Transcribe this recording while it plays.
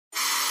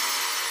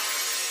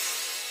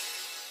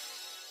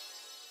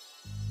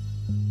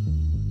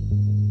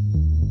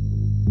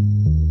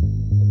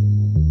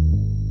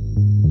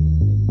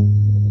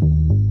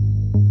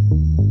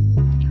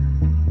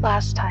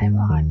Last time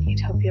on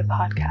Utopia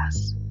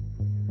Podcast,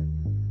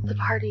 the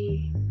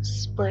party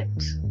split,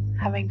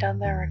 having done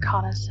their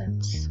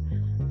reconnaissance,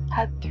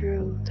 head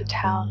through the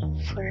town of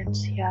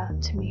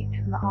Florencia to meet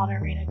in the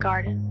Honorina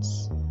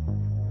Gardens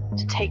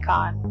to take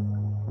on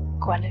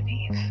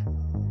Guinevere.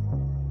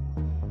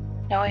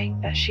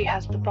 Knowing that she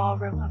has the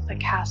ballroom of the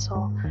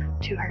castle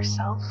to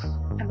herself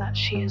and that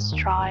she is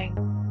drawing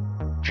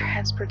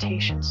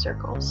transportation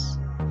circles,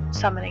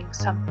 summoning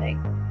something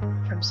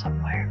from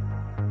somewhere.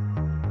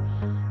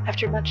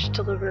 After much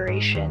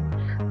deliberation,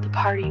 the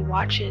party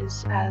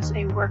watches as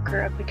a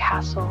worker of the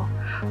castle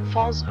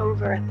falls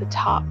over at the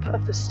top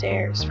of the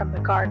stairs from the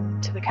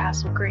garden to the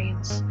castle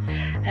greens,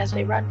 and as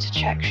they run to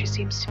check, she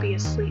seems to be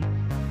asleep.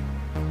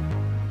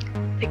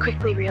 They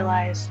quickly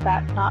realize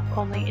that not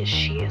only is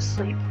she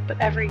asleep, but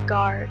every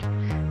guard,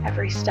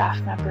 every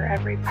staff member,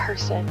 every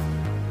person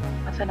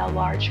within a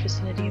large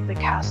vicinity of the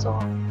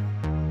castle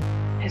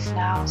is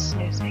now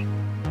snoozing.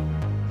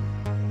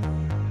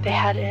 They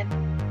head in,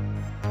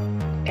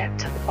 get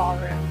to the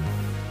ballroom,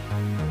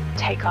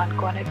 take on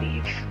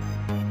Guinevere.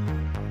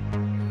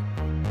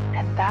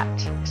 And that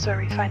is where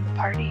we find the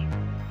party.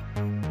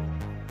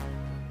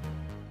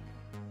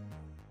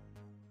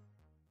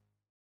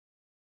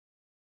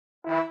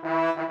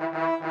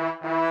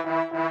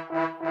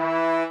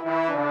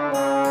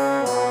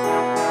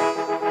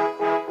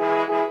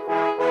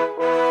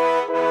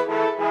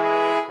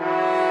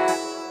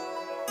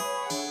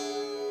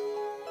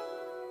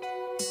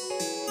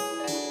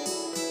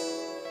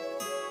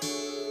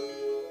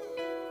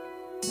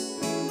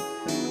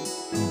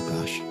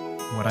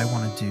 What I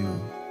want to do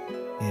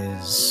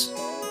is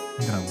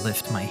I'm going to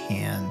lift my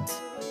hand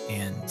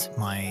and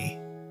my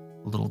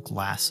little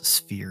glass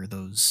sphere,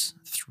 those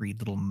three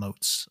little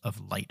motes of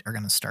light are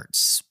going to start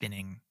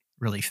spinning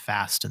really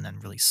fast and then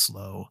really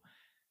slow.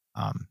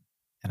 And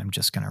I'm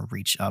just going to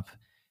reach up and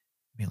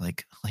be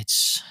like,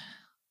 let's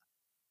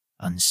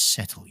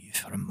unsettle you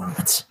for a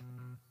moment.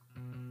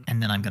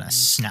 And then I'm going to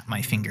snap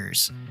my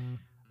fingers.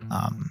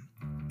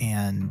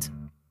 And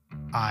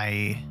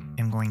I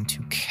am going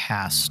to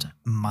cast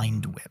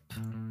Mind Whip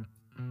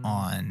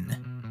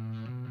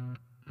on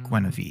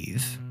Guinevere.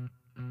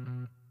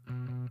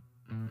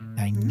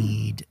 I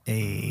need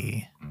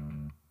a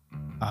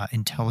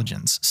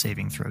intelligence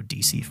saving throw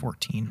DC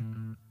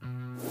 14.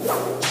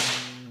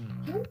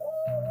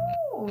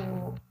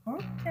 Ooh,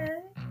 okay.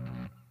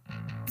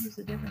 Use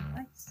a different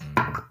dice.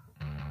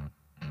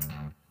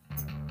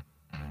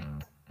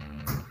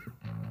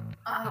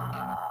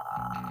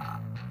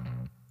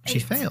 She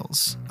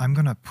fails. I'm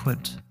going to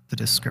put the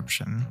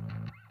description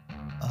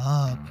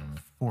up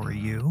for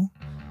you.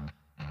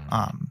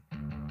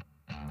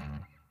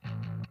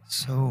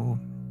 So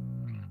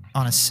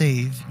on a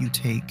save, you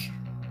take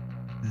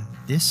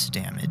this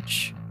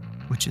damage,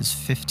 which is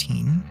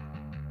 15.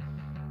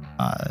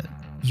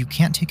 You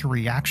can't take a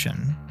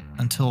reaction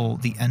until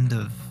the end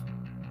of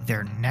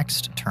their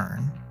next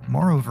turn.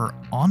 Moreover,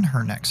 on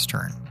her next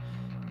turn,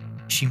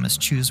 she must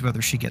choose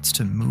whether she gets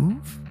to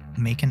move,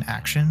 make an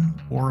action,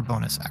 or a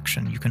bonus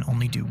action. You can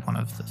only do one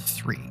of the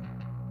three.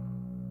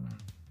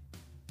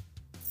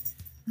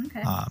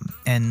 Okay.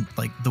 And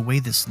like the way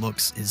this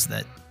looks is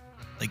that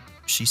like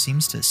she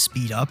seems to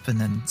speed up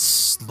and then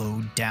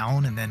slow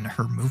down, and then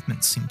her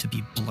movements seem to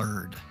be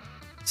blurred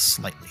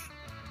slightly.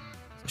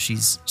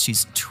 So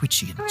she's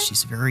twitchy and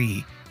she's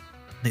very.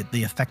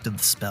 The effect of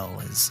the spell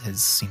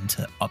has seemed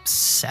to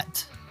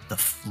upset the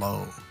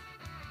flow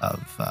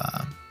of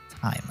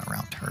time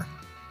around her.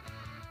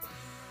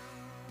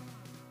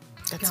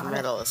 It's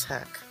metal as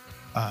heck.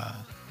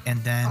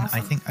 And then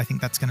Awesome. I think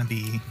that's going to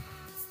be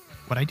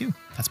what I do.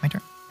 That's my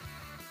turn.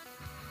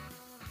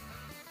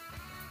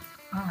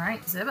 All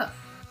right, Ziba.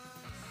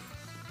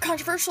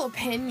 Controversial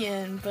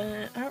opinion,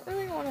 but I don't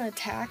really want to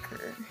attack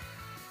her.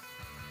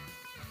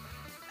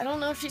 I don't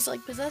know if she's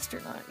like possessed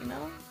or not, you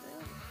know?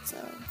 So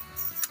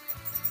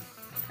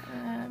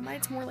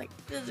mine's more like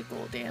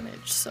physical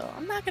damage, so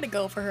I'm not gonna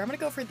go for her. I'm gonna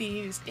go for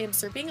these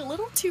imps. They're being a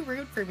little too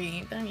rude for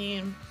me. I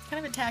mean,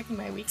 kind of attacking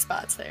my weak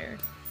spots there.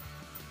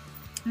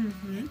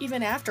 Mm-hmm.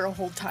 Even after a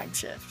whole time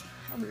shift.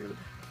 How rude.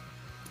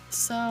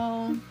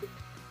 So...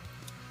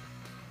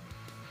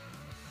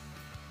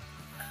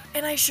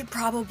 and I should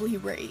probably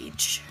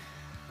rage.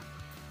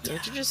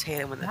 Don't you just hate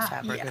it when the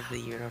fabric of the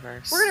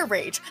universe? We're gonna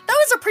rage. That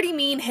was a pretty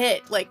mean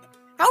hit. Like,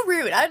 how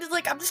rude. I'm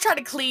just trying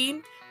to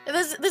clean. And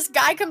this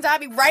guy comes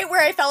at me right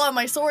where I fell on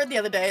my sword the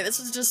other day. This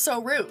was just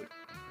so rude.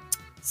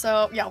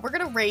 So, yeah, we're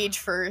gonna rage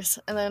first,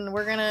 and then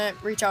we're gonna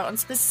reach out on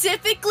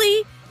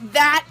specifically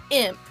that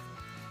imp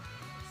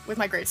with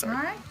my greatsword.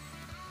 All right.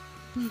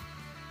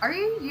 Are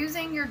you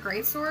using your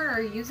greatsword, or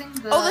are you using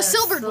the the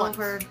silvered one?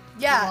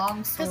 Yeah,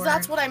 long sword? because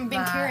that's what I've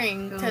been that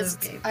carrying, because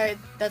Ulu gave?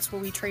 that's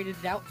what we traded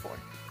it out for.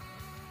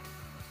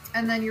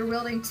 And then you're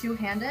wielding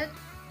two-handed?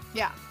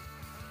 Yeah.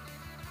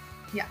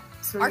 Yeah.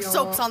 So Our you'll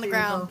soap's on the do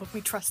ground, but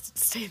we trust it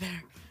to stay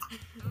there.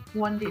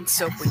 1d10.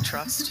 Soap we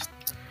trust.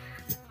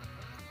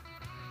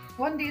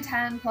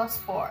 1d10 plus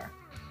 4.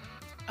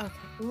 Okay.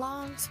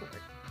 Long sword.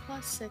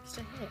 +6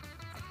 to hit.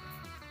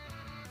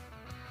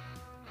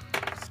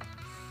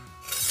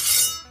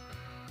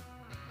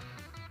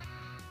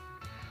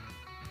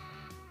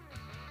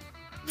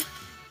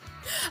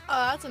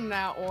 That's a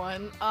nat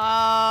one.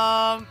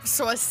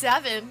 So a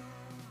 7.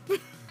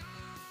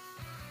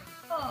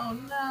 Oh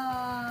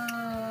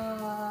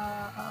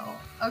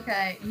no.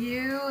 Okay,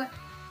 you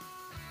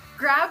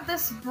grab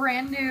this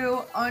brand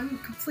new,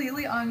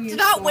 completely unused It's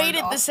not sword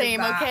weighted off the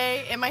same, bat.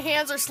 okay? And my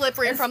hands are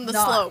slippery It's from the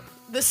not. slope.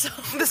 The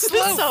slope. The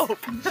slope.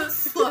 The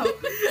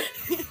slope.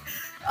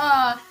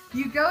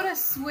 You go to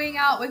swing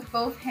out with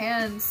both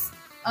hands,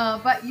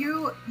 but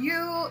you're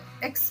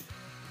used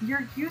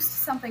to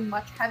something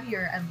much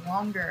heavier and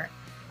longer.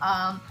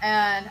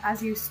 And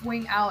as you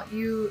swing out,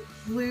 you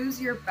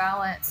lose your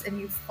balance and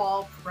you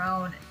fall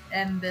prone,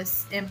 and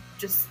this imp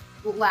just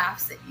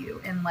laughs at you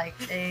in like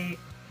a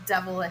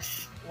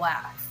devilish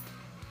laugh.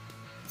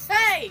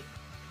 Hey!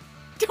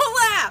 Don't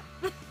laugh!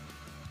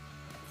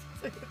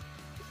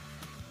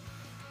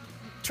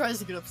 Tries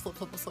to get up,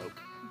 slips on the slope.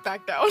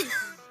 Back down.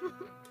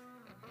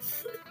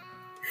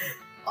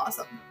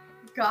 Awesome.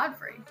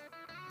 Godfrey.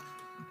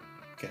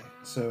 Okay,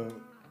 so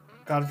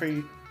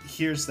Godfrey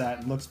hears that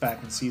and looks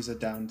back and sees a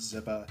downed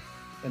Ziba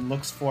and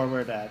looks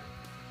forward at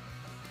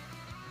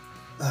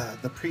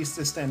the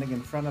priestess standing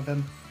in front of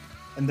him.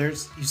 And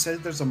you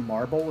said there's a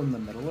marble in the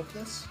middle of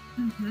this?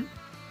 Mm-hmm.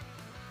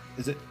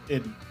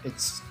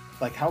 It's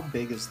like, how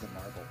big is the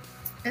marble?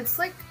 It's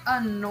like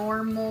a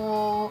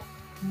normal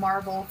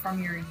marble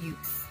from your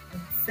youth.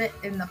 It fit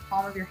in the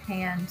palm of your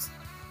hand.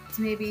 It's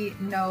maybe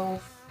no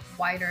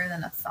wider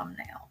than a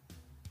thumbnail.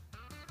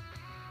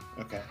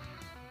 Okay.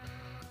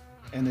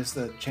 And is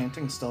the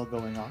chanting still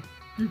going on?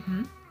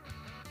 Mm-hmm.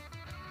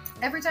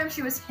 Every time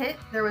she was hit,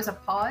 there was a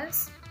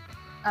pause,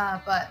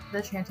 but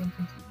the chanting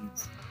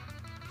continues.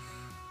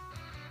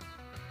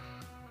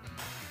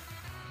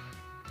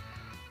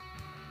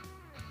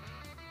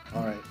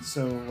 Alright,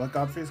 so what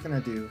Godfrey's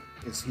going to do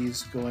is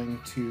he's going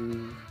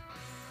to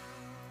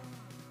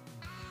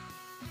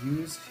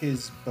use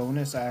his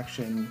bonus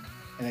action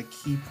and a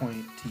key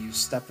point to use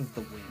Step of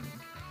the Wind.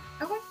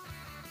 Okay.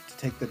 To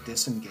take the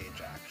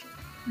disengage action.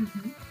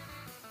 Mm-hmm.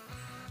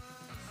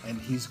 And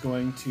he's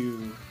going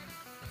to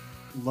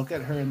look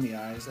at her in the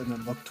eyes and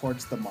then look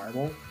towards the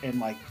marble and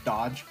like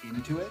dodge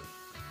into it.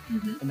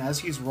 Mm-hmm. And as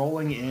he's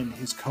rolling in,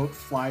 his coat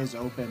flies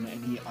open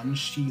and he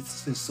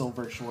unsheaths his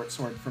silver short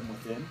sword from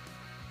within.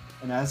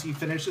 And as he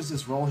finishes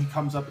his roll, he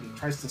comes up and he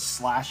tries to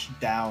slash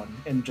down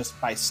and just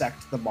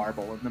bisect the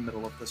marble in the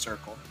middle of the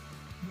circle.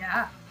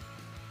 Yeah.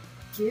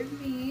 Give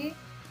me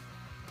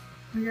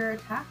your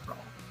attack roll.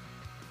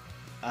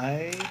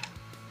 I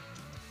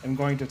am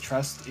going to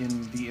trust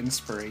in the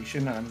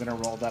inspiration, and I'm going to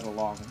roll that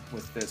along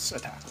with this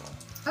attack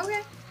roll.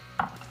 Okay.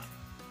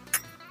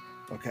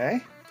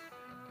 Okay.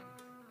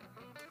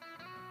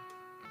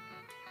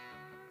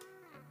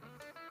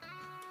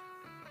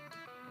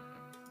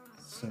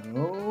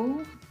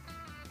 So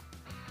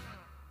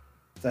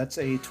that's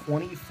a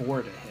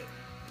 24 to hit.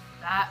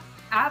 That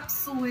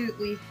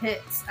absolutely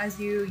hits as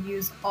you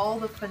use all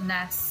the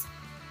finesse,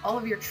 all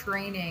of your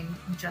training,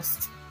 and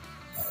just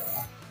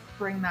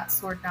bring that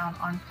sword down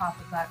on top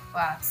of that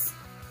glass.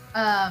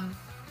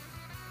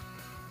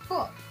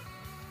 Cool.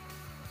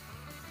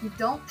 You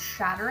don't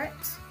shatter it,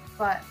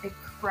 but a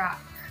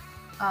crack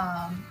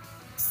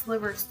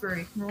slivers through.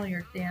 You can roll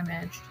your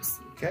damage to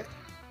see. Okay.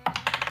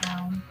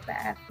 Down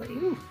badly.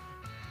 Ooh.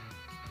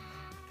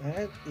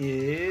 That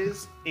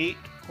is 8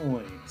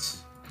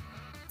 points.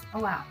 Oh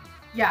wow.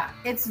 Yeah,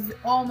 it's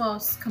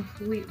almost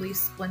completely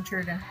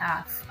splintered in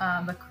half.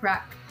 The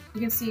crack,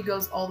 you can see,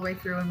 goes all the way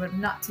through and would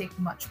not take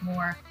much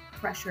more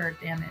pressure or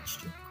damage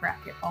to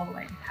crack it all the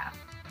way in half.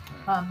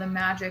 The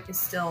magic is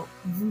still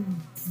vroom,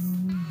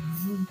 vroom,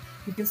 vroom.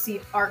 You can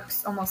see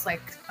arcs almost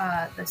like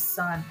the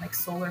sun, like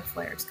solar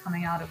flares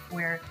coming out of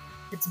where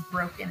it's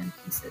broken in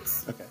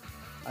pieces. Okay.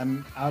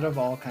 I'm out of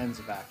all kinds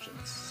of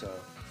actions, so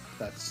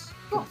that's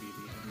going to be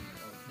the end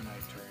of my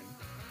turn.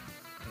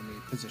 Let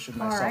me position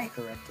myself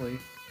correctly.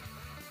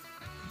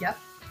 Yep.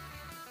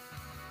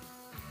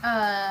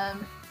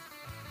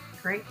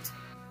 Great.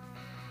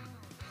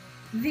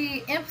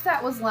 The imp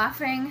that was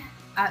laughing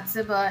at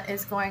Ziba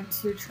is going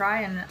to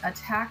try and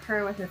attack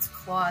her with its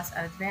claws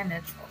at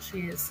advantage while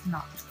she is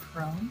knocked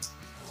prone.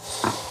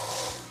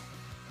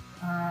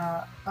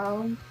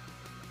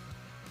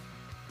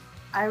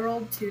 I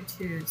rolled 2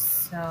 2s,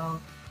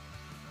 so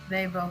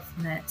they both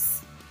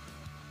miss.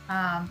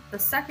 The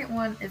second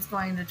one is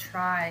going to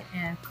try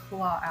and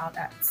claw out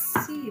at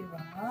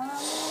Scylla.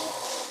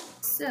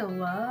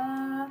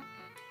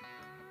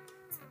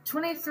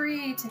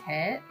 23 to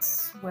hit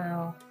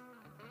will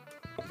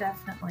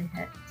definitely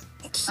hit.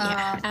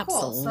 Yeah, cool.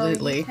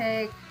 absolutely. So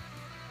you take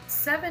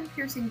 7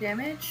 piercing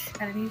damage,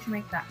 and I need you to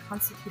make that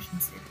Constitution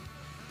save.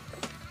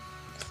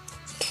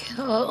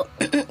 Go.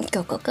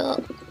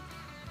 Go.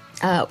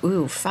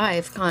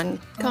 5. Con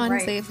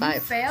Right. save 5. You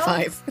fail,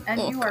 5.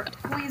 and you are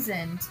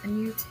poisoned,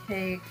 and you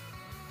take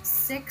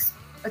 6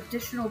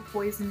 additional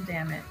poison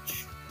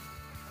damage.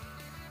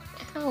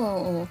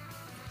 Oh.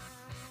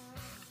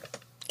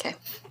 Okay.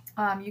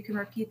 You can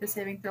repeat the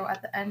saving throw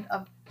at the end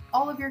of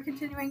all of your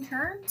continuing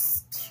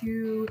turns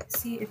to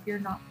see if you're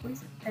not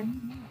poisoned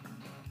anymore.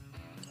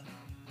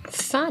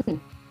 Fun.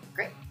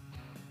 Great.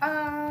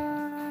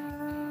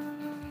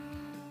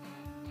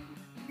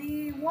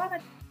 The one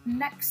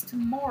next to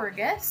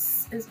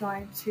Morgus is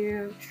going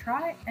to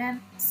try and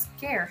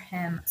scare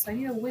him. So I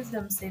need a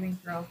wisdom saving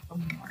throw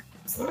from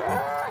Morgus.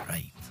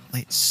 Alright,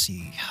 let's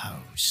see how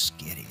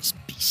scary this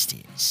beast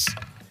is.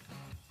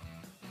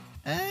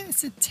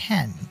 It's a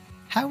 10.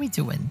 How are we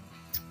doing?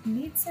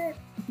 Meets it,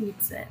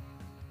 beats it.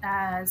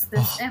 As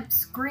this imp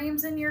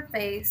screams in your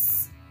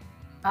face,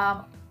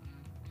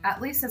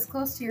 at least as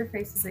close to your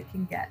face as it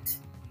can get.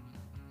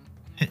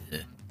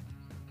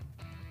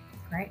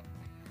 Right.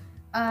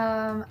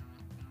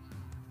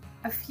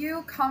 A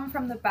few come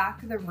from the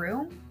back of the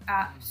room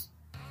at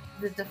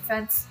the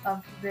defense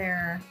of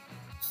their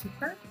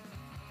keeper,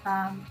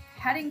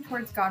 heading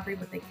towards Godfrey,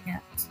 but they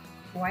can't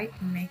quite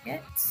make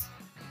it.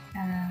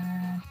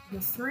 And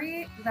the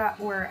 3 that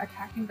were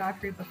attacking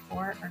Godfrey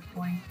before are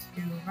going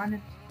to run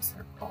into the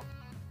circle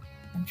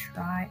and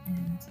try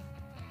and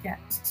get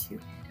to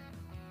him.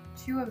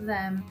 2 of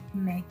them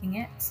making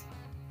it,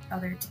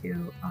 other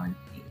 2 unable.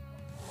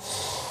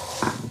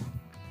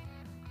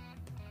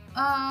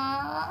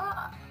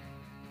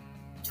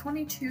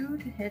 22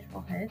 to hit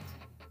will hit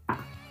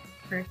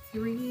for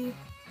 3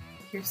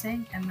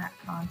 piercing, and that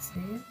con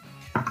save.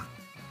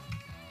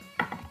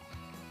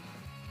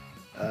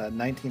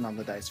 19 on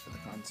the dice for the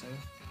con save.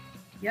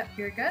 Yep,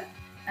 you're good.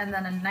 And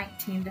then a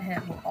 19 to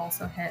hit will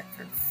also hit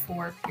for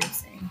 4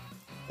 piercing.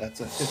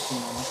 That's a 15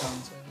 on the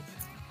con save.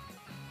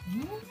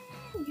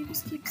 You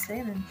just keep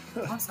saving.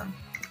 Awesome.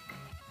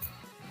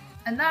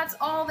 And that's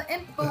all the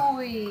imp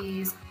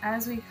boys.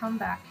 As we come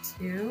back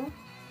to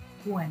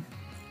Gwen.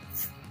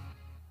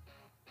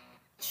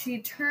 She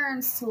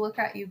turns to look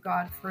at you,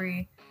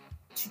 Godfrey.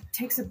 She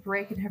takes a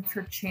break in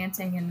her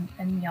chanting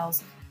and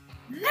yells,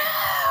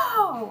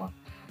 "No!"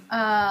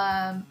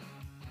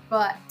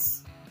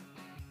 But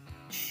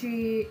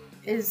she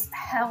is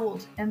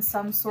held in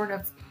some sort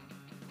of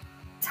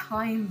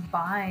time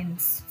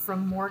binds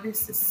from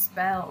Morgus'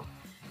 spell.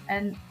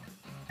 And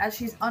as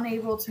she's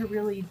unable to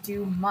really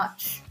do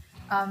much,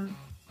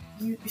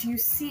 you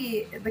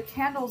see the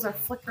candles are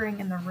flickering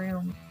in the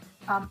room.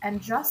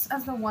 And just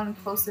as the one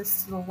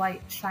closest to the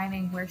light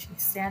shining where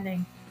she's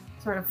standing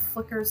sort of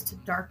flickers to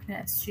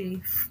darkness,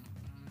 she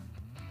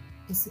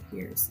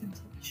disappears into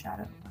the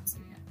shadow once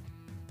again.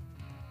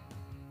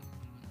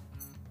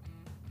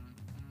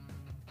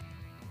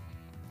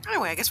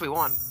 Anyway, I guess we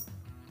won.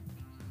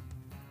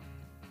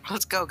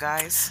 Let's go,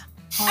 guys.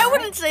 I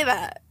wouldn't say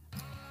that.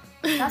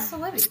 That's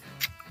Olivia.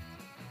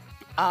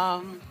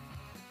 Well,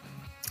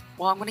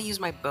 I'm going to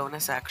use my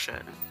bonus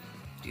action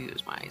to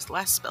use my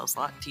last spell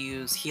slot to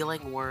use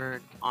Healing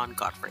Word on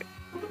Godfrey.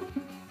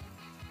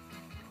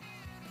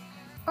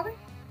 Okay.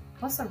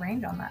 What's the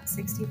range on that?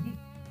 60 feet?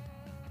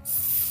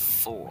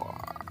 4.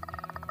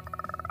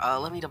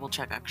 Let me double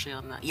check actually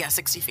on that. Yeah,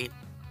 60 feet.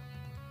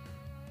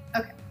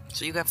 Okay.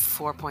 So you got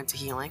 4 points of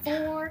healing.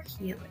 4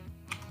 healing.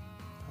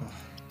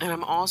 And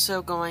I'm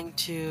also going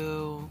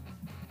to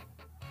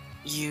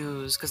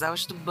use, because that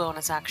was just a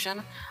bonus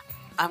action,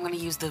 I'm going to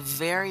use the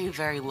very,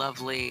 very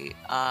lovely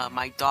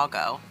my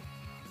doggo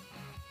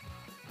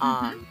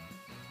on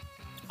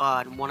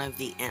one of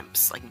the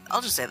imps. Like,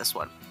 I'll just say this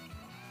one.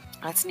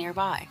 That's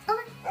nearby.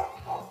 Okay.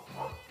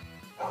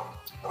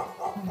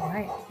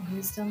 Alright.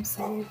 Wisdom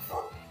save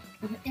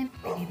for the imp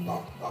baby.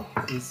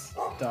 Is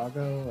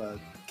Doggo a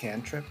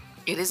cantrip?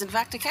 It is, in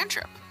fact, a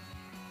cantrip.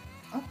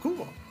 Oh,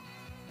 cool.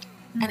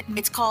 And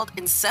it's called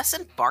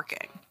Incessant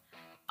Barking.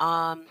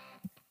 And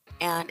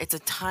it's a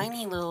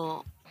tiny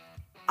little,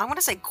 I'm going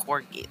to say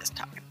corgi this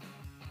time.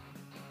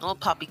 A little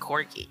puppy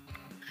corgi.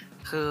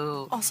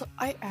 Who... Also,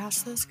 I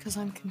asked this because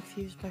I'm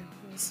confused by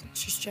rules.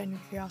 It's just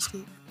genuine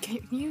curiosity.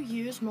 Can you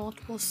use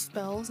multiple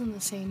spells in the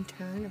same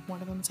turn if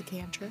one of them is a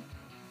cantrip?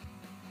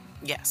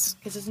 Yes.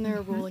 Because isn't there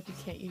a rule like you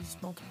can't use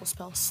multiple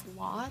spell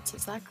slots?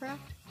 Is that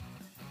correct?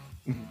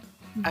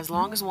 As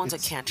long as one's a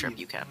cantrip,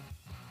 you can.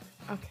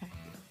 Okay.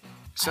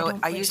 So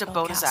I used a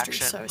bonus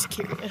action so I was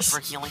curious.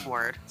 for Healing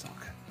Word. It's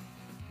okay.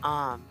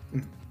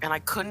 And I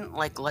couldn't,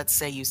 like, let's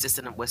say, use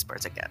Dissonant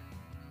Whispers again.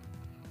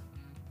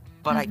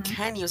 But I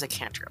can use a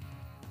cantrip.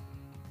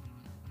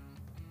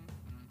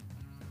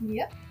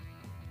 Yep.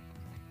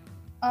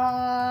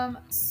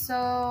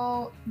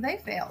 So they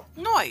failed.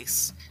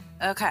 Nice.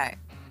 Okay.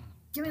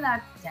 Give me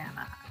that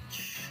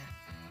damage.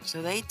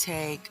 So they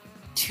take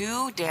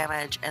 2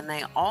 damage, and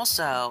they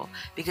also,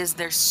 because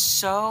they're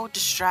so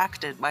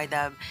distracted by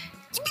them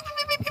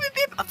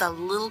of the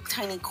little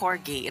tiny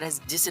corgi, it has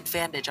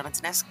disadvantage on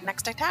its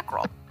next attack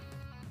roll.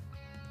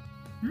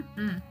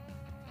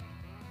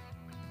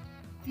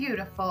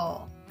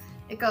 Beautiful.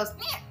 It goes,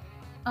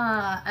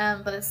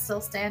 but it's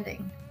still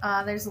standing.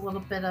 There's a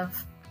little bit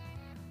of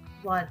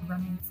blood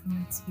running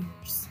from its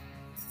ears.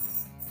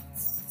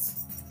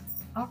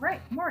 All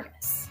right,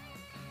 Morgus.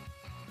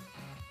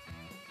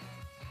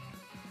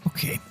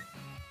 Okay.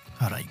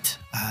 Alright.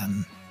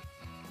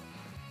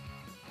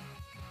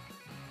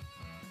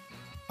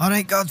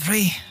 Alright,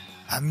 Godfrey.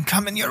 I'm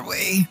coming your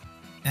way.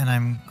 And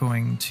I'm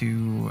going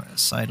to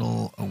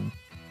sidle.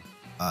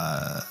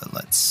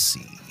 Let's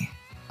see.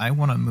 I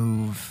want to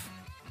move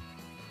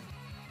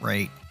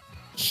right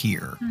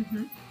here,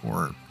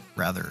 or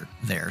rather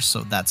there.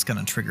 So that's going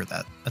to trigger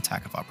that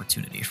attack of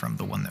opportunity from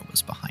the one that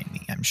was behind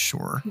me, I'm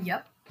sure.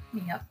 Yep.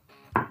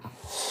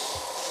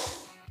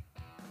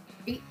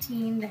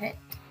 18 to hit.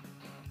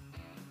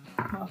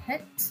 Will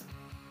hit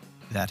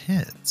That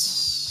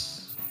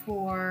hits.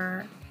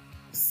 for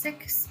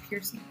 6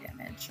 piercing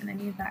damage, and I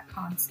need that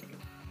con save.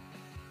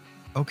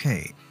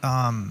 Okay.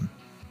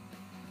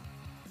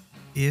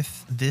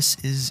 If this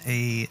is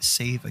a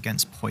save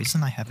against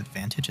poison, I have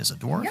advantage as a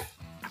dwarf? Yep.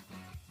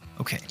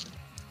 Okay.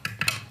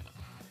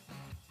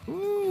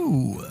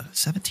 Ooh,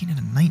 17 and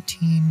a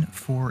 19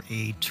 for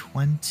a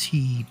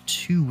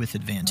 22 with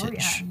advantage.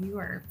 Oh yeah, you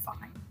are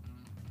fine.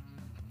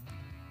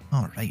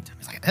 All right. I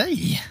was like,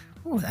 hey,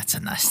 oh, that's a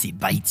nasty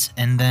bite.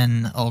 And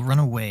then I'll run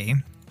away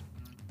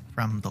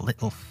from the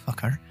little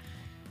fucker.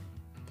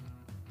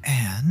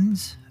 And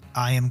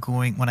I am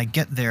going, when I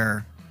get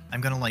there, I'm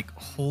going to like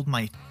hold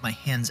my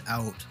hands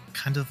out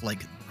kind of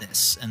like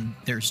this. And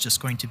there's just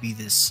going to be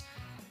this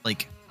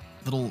like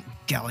little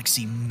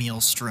galaxy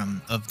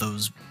maelstrom of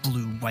those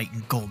blue, white,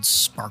 and gold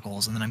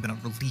sparkles. And then I'm going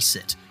to release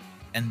it.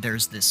 And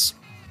there's this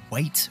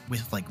white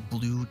with like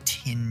blue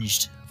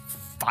tinged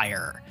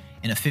fire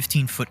in a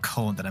 15-foot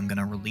cone that I'm going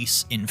to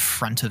release in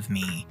front of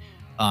me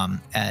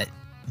at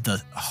the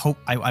hope.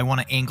 I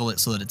want to angle it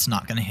so that it's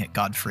not going to hit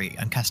Godfrey.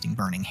 I'm casting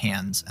Burning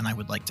Hands, and I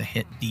would like to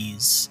hit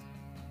these,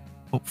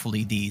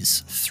 hopefully these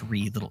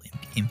 3 little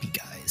impy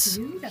guys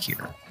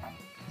here.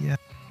 Yeah.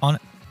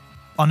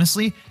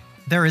 Honestly,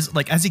 there is,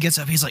 like, as he gets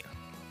up, he's like,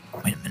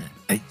 wait a minute.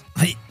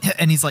 Wait.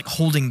 And he's like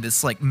holding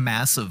this like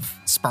mass of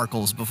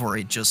sparkles before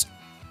it just,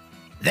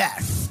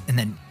 that. And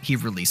then he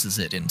releases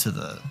it into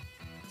the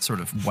sort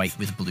of white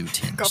with blue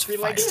tinge. Godfrey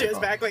like stares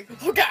back like,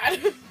 oh god.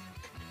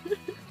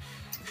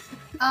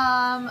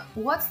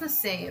 What's the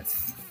save?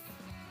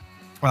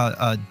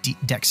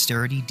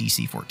 Dexterity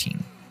DC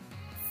 14.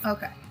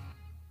 Okay.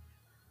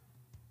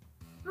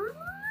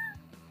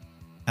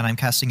 And I'm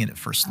casting it at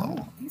first level.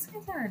 Oh, these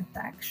guys are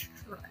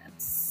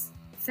dexterous.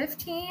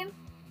 15,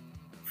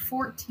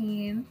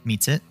 14,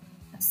 Meets it.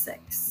 a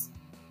 6.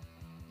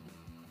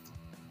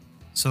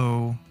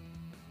 So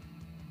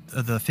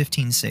the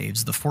 15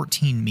 saves, the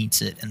 14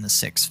 meets it, and the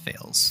 6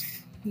 fails.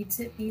 Beats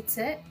it.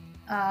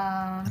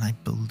 And I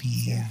believe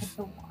hit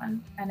the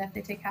 1. And if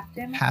they take half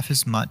damage? half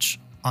as much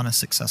on a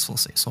successful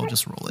save. So I'll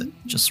just roll it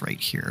just right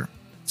here.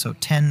 So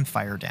 10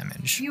 fire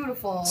damage.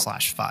 Beautiful.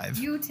 /5.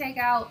 You take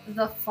out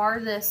the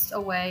farthest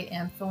away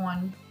imp, the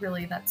one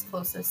really that's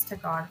closest to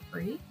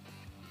Godfrey.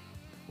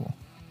 Cool.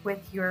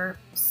 With your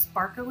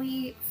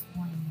sparkly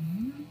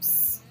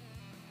flames.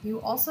 You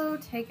also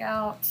take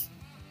out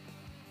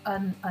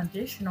an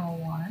additional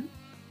one.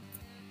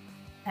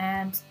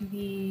 And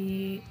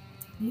you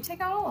take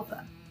out all of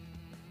them.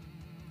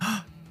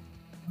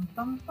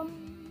 Bum, bum.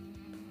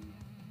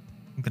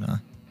 I'm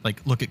gonna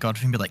like look at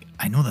Godfrey and be like,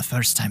 I know the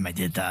first time I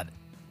did that,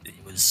 it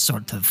was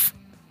sort of,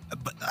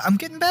 but I'm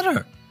getting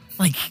better.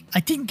 Like, I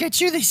didn't get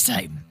you this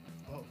time.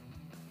 Oh.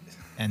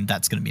 And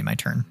that's gonna be my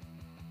turn.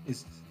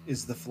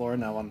 Is the floor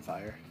now on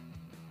fire?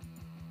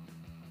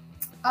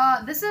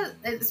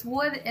 It's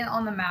wood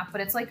on the map, but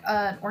it's like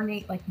an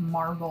ornate like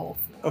marble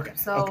floor. Okay.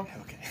 So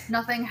Okay.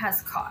 nothing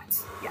has caught.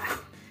 Yeah.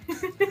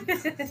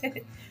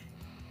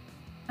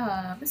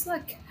 This is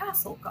a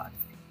castle, Godfrey.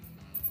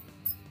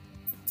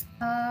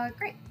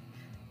 Great.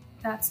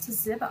 That's to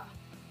Ziba,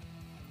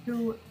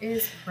 who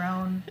is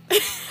prone.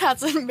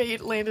 Hasn't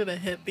landed a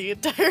hit the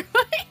entire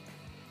way.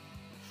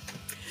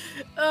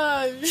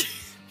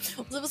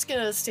 Ziba's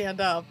gonna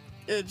stand up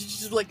and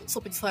just like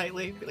slipping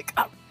slightly and be like,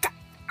 oh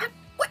god,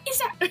 what is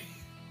that?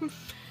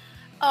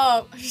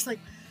 She's like,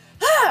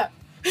 ah!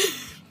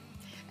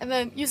 And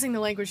then using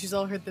the language she's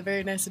all heard the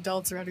very nice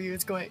adults around you,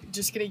 it's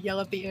just gonna yell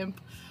at the imp,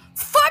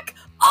 fuck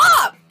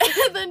up!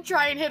 And then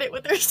try and hit it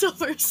with her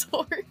silver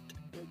sword.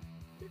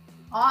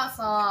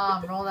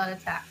 Awesome. Roll that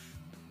attack.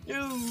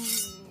 Ooh,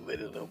 I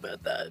don't know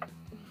about that.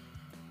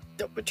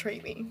 Don't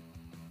betray me.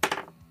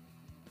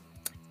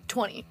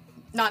 20.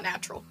 Not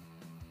natural.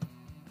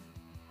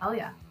 Hell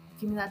yeah.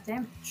 Give me that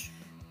damage.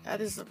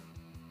 That is a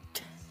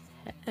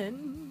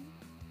 10.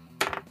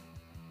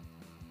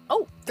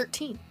 Oh,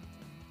 13.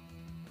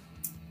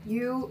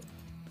 You,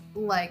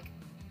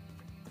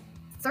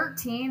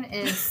 13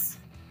 is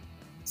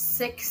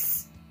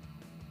 6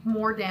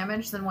 more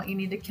damage than what you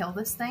need to kill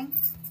this thing.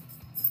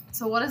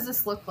 So what does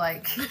this look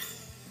like?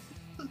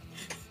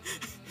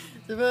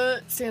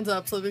 Ziba stands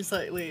up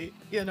slightly,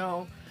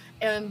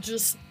 and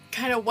just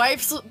kind of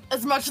wipes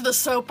as much of the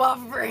soap off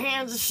of her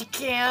hands as she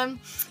can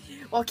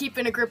while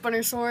keeping a grip on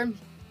her sword,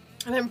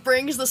 and then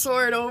brings the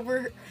sword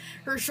over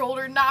her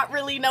shoulder, not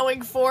really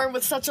knowing form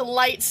with such a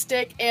light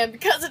stick, and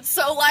because it's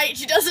so light,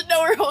 she doesn't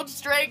know her own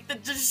strength,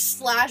 and just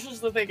slashes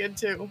the thing in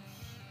two.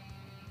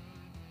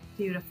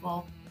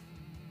 Beautiful.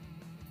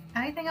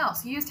 Anything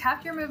else? You used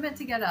half your movement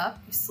to get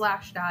up. You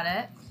slashed at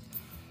it.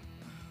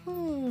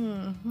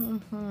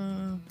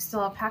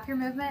 Still have half your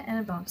movement and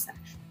a bonus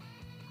action.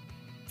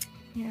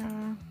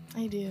 Yeah,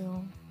 I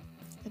do.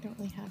 I don't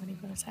really have any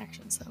bonus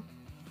actions, though.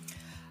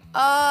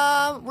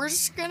 We're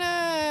just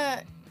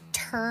gonna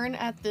turn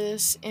at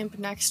this imp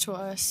next to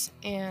us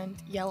and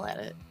yell at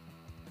it.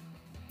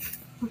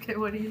 Okay,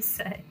 what do you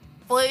say?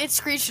 Well, it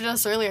screeched at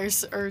us earlier,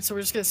 so we're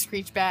just gonna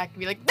screech back and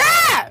be like,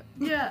 "Ah!"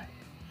 Yeah.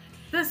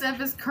 This imp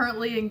is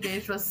currently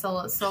engaged with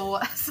Scylla, so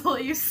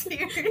you see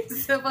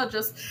Ziva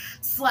just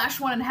slash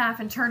one in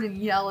half and turn and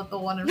yell at the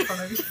one in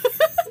front of you.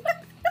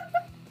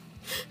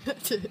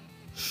 That's it.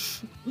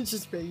 It's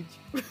just rage.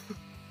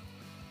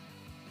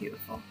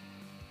 Beautiful.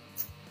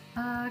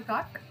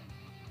 Godfrey.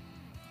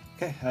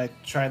 Okay, I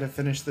try to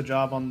finish the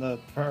job on the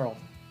pearl,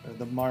 or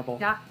the marble.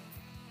 Yeah.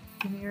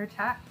 Give me your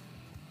attack.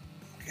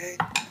 Okay.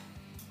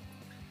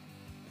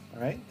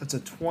 Alright, that's a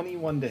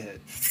 21 to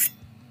hit.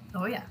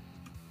 Oh, yeah.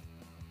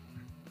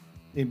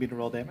 Need me to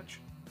roll damage?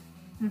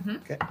 Mm-hmm.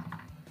 Okay.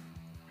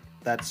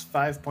 That's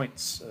 5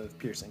 points of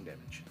piercing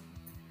damage.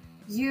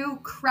 You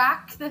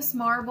crack this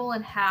marble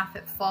in half,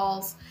 it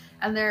falls,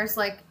 and there's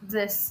like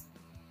this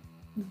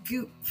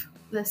goop,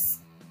 this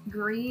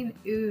green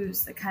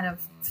ooze that kind of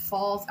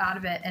falls out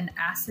of it, and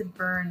acid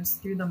burns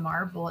through the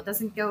marble. It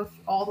doesn't go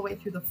all the way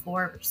through the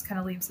floor, but just kind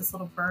of leaves this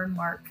little burn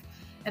mark.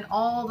 And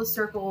all the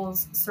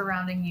circles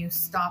surrounding you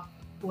stop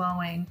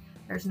glowing.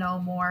 There's no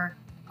more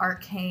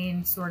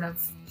arcane sort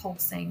of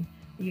pulsing.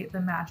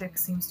 The magic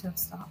seems to have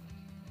stopped.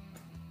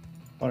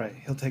 Alright,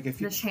 he'll take a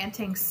few... The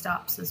chanting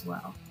stops as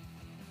well.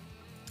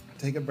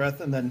 Take a breath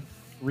and then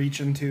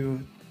reach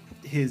into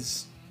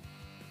his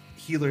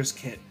healer's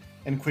kit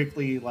and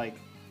quickly, like,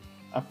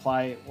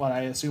 apply what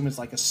I assume is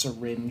like a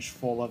syringe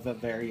full of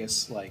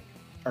various, like,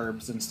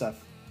 herbs and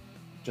stuff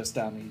just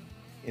down. He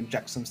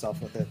injects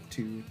himself with it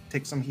to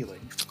take some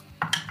healing.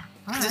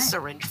 It's a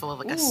syringe full of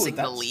like a Ooh,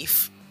 single that's-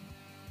 leaf.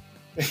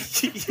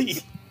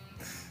 Alright,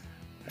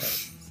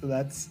 so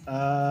that's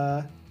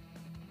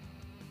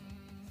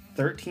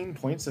 13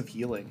 points of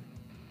healing.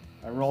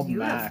 I rolled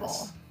Beautiful.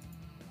 max.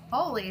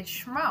 Holy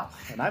schmo.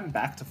 And I'm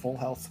back to full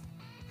health.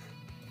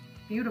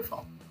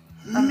 Beautiful.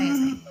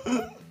 Amazing.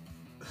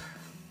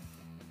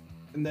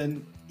 And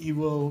then he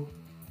will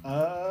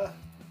so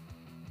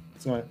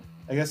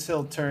I guess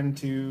he'll turn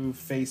to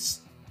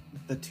face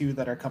the two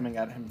that are coming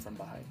at him from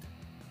behind.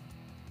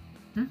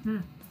 Mm-hmm.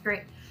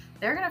 Great.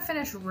 They're gonna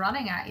finish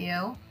running at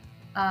you,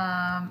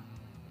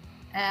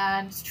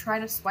 and try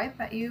to swipe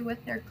at you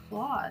with their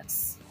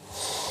claws.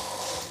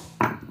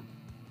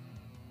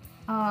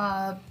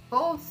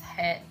 Both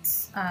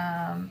hit.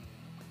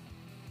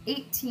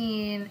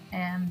 18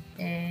 and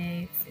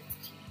a 15.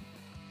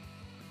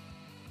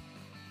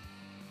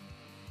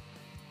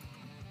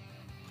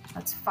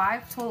 That's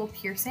 5 total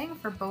piercing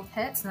for both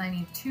hits, and I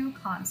need 2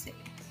 con saves.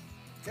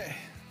 Okay.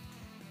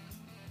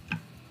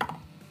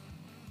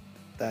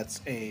 That's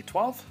a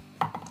 12.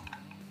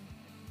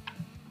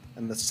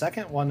 And the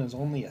second one is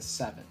only a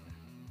 7.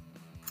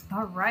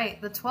 All right,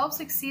 the 12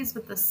 succeeds,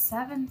 but the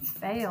 7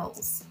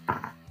 fails.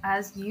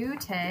 As you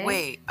take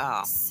Wait,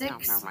 oh, 6 no,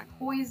 never mind.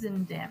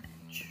 poison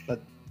damage. But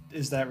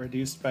is that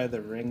reduced by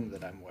the ring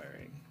that I'm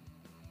wearing?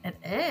 It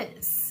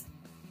is.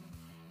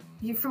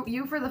 You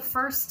for the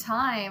first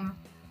time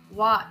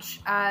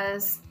watch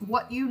as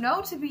what you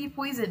know to be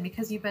poison,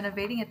 because you've been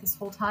evading it this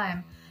whole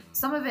time.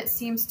 Some of it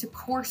seems to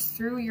course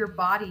through your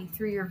body,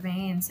 through your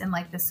veins, in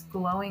like this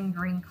glowing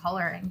green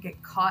color and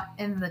get caught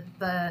in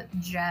the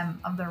gem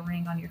of the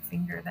ring on your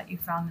finger that you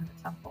found in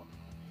the temple.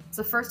 It's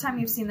the first time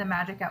you've seen the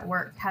magic at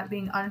work.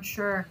 Being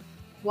unsure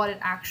what it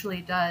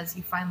actually does,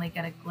 you finally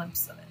get a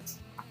glimpse of it.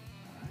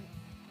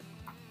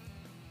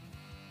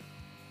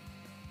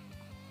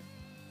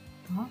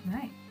 All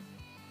right.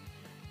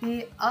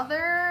 The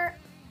other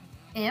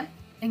imp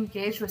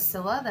engaged with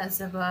Scylla that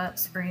Ziva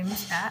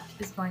screams at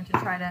is going to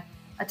try to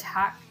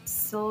attack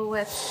Scylla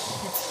with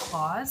its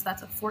claws.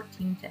 That's a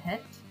 14 to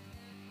hit.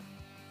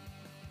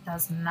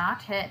 Does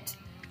not hit.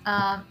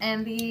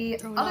 And the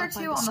Thrown other off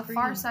by two the on the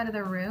far scream. side of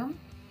the room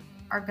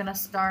are going to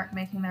start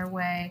making their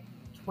way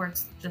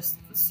towards just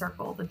the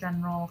circle, the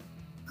general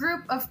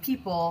group of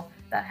people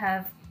that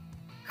have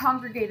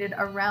congregated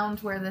around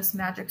where this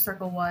magic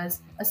circle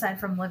was, aside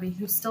from Livy,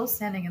 who's still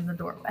standing in the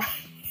doorway.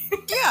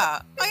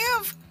 Yeah, I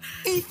have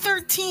a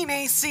 13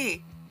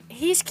 AC.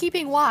 He's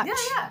keeping watch.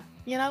 Yeah.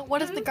 You know,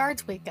 what if the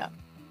guards wake up?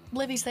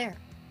 Livy's there.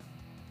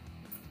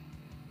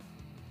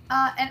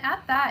 And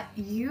at that,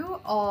 you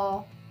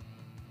all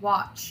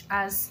watch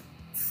as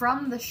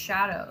from the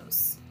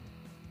shadows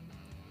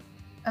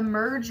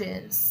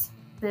emerges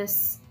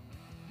this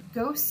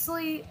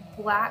ghostly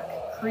black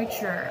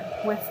creature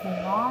with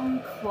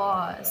long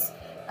claws.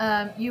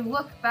 You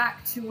look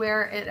back to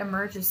where it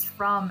emerges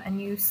from,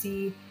 and you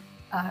see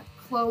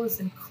clothes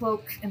and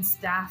cloak and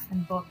staff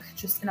and book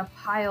just in a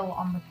pile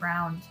on the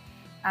ground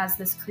as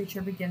this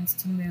creature begins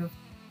to move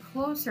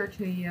closer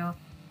to you,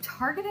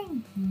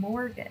 targeting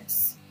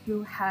Morgus,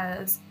 who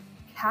has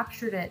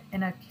captured it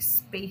in a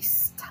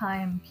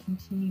space-time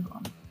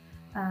continuum.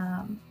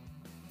 And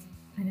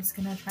it's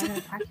going to try to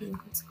attack you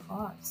with its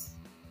claws.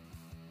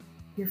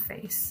 Your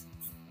face.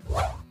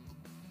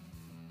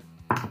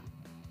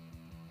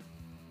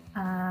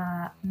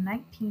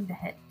 19 to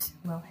hit.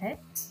 Will hit.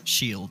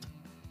 Shield.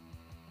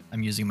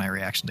 I'm using my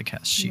reaction to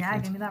cast shield. Yeah,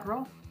 give me that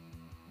roll.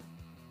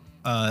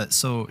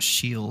 So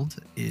shield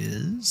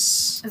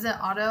is Is it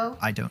auto?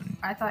 I don't.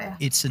 I thought yeah.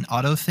 It's an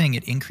auto thing.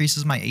 It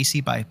increases my AC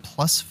by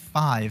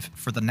 +5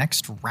 for the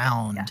next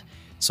round. Yeah.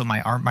 So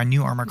my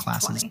new armor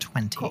class 20. is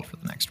 20 Cool. for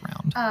the next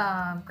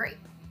round. Great.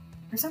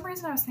 For some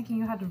reason, I was thinking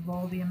you had to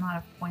roll the amount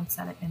of points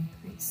that it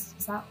increased.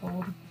 Is that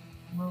old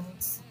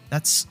rules?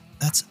 That's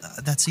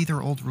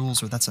either old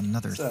rules or that's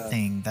another It's a-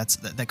 thing.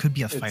 That could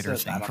be a It's fighter a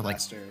thing for like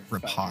Battlemaster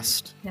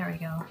riposte. There we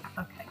go.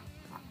 Okay.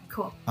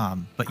 Cool.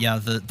 But yeah,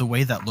 the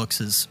way that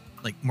looks is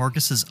like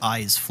Morgus's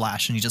eyes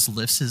flash and he just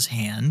lifts his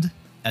hand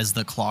as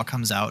the claw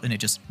comes out and it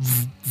just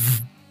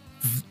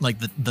like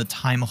the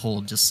time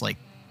hold just like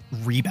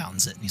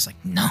rebounds it and he's like,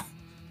 no.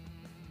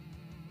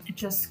 It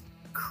just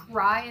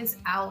cries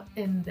out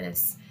in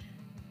this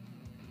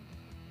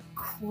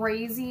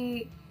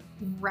crazy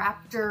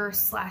raptor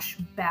slash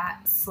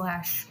bat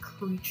slash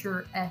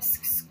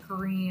creature-esque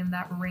scream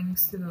that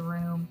rings through the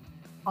room.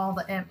 All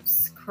the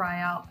imps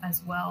cry out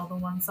as well, the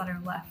ones that are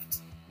left.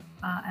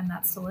 And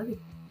that's to Livy.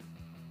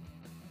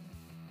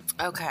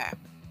 Okay.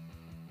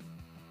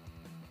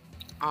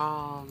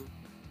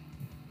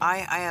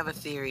 I have a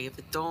theory.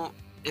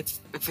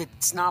 If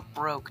it's not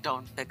broke,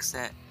 don't fix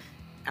it.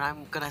 And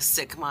I'm gonna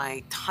sick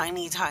my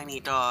tiny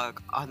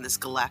dog on this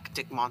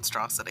galactic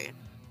monstrosity.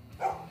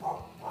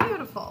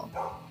 Beautiful.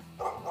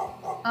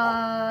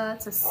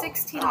 It's a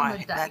 16 on the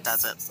dice. That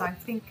does it. So I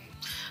think...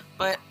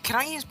 But can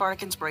I use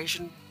Bardic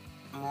Inspiration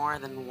more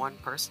than one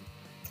person?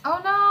 Oh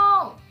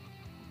no!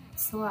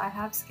 So I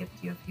have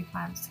skipped you a few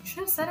times. You should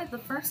have said it the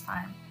first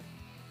time.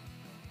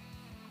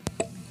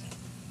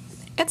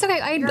 It's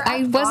okay. You're I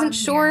at wasn't bottom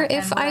sure here,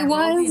 if and when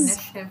I rolled the was.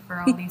 initiative for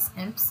all these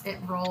imps, it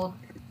rolled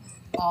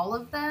all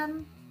of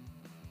them.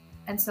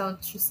 And so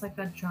it's just like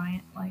a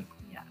giant, like,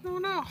 yeah. Oh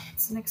no.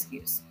 It's an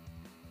excuse.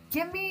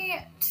 Give me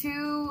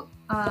two.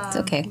 It's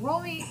okay. Roll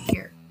me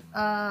here.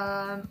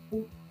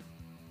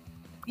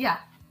 Yeah.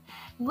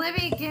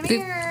 Livy, give me Do-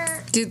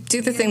 your.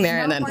 Do the thing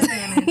there and then. No more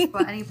damage,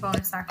 but any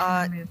bonus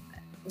action movement.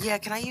 Yeah,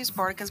 can I use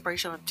Bardic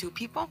Inspiration on 2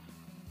 people?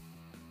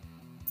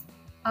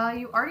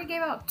 You already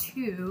gave out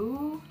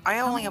 2. I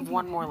only How have many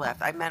 1 do you more have?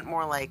 left. I meant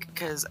more like,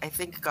 because I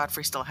think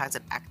Godfrey still has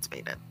it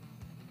activated.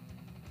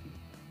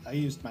 I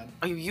used mine.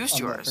 Oh, you used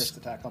on the yours? first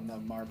attack on the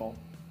marble.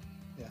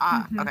 Yeah.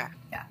 Ah, Mhm. okay.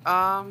 Yeah.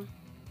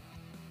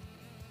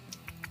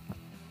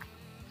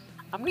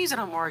 I'm gonna use it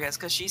on Morgus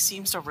because she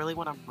seems to really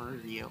want to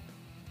murder you.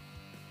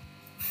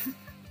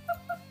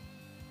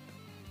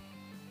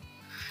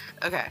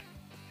 Okay.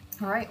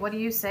 All right. What do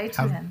you say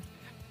to How- him?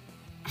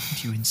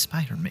 You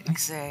inspire me. I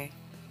say,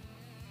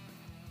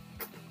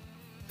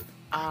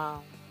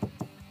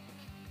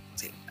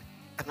 see,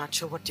 I'm not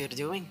sure what you're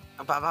doing.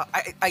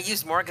 I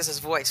used Morgus's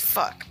voice.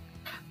 Fuck.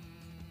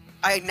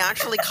 I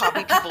naturally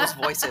copy people's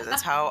voices.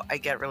 That's how I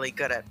get really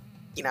good at,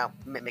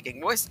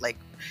 mimicking voice. Like,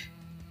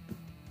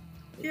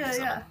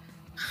 Yeah.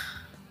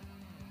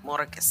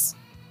 Morgus,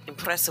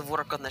 impressive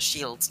work on the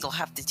shield. Still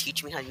have to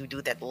teach me how you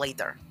do that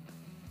later.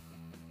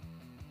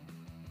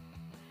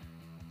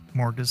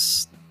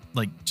 Morgus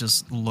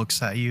just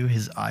looks at you,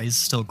 his eyes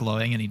still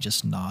glowing, and he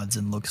just nods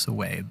and looks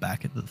away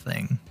back at the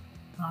thing.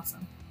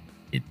 Awesome.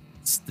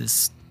 It's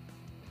this.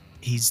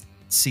 He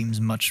seems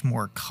much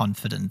more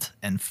confident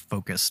and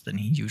focused than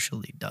he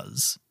usually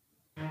does.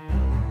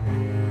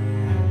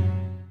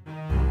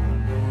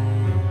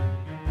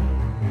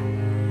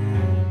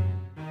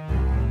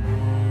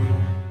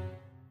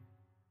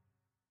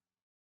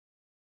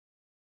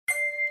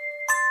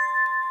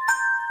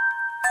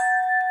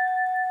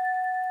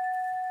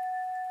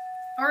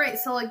 All right.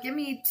 So give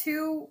me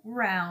 2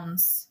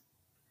 rounds.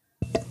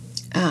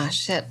 Ah,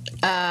 shit.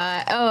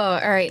 All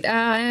right.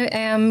 I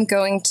am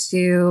going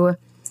to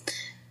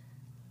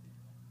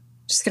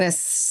just gonna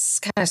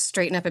kind of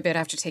straighten up a bit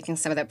after taking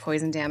some of that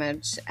poison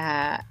damage,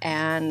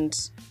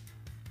 and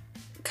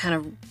kind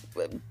of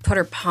put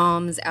her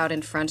palms out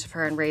in front of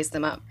her and raise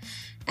them up,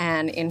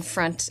 and in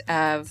front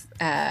of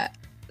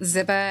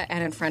Ziba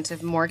and in front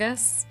of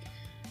Morgus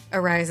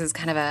arises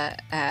kind of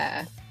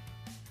a.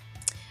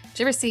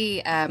 Do you ever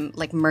see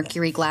like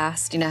mercury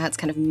glass? Do you know how it's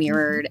kind of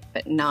mirrored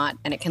but not,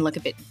 and it can look a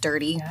bit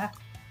dirty? Yeah.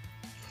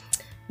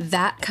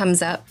 That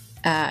comes up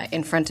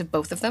in front of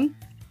both of them.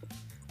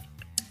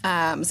 So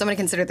I'm going to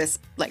consider this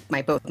like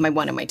my 1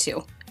 and my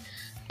 2.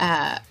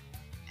 And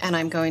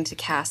I'm going to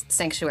cast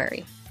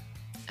Sanctuary,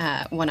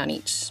 1 on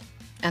each.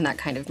 And that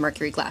kind of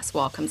mercury glass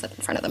wall comes up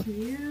in front of them.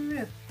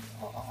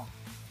 Beautiful.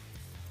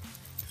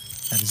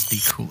 That is the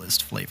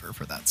coolest flavor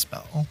for that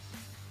spell.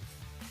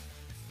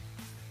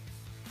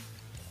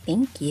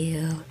 Thank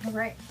you. All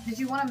right. Did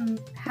you want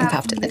to have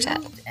popped in the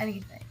chat. moved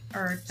anything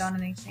or done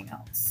anything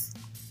else?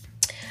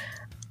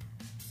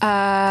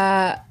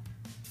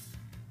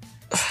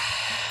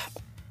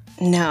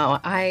 No,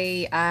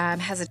 I am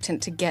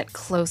hesitant to get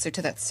closer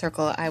to that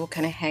circle. I will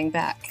kind of hang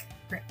back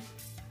Great.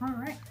 All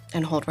right.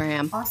 and hold where I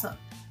am. Awesome.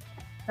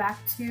 Back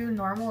to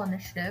normal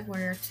initiative.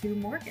 We're to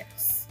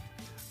Morgus.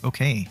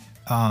 Okay.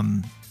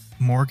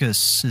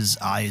 Morgus's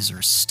eyes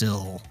are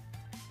still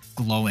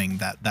glowing,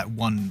 that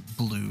one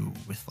blue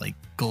with like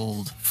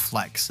gold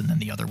flecks, and then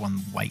the other one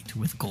white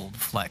with gold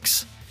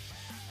flecks.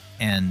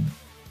 And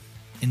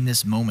in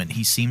this moment,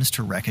 he seems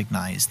to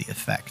recognize the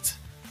effect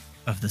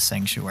of the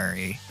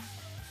sanctuary,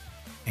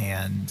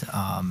 and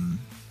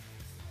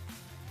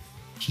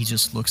he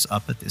just looks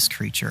up at this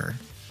creature,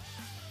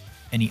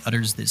 and he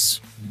utters this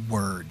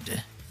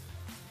word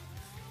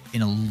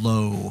in a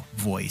low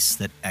voice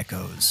that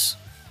echoes,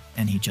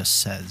 and he just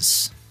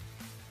says,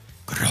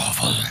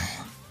 "Grovel."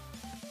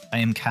 I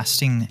am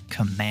casting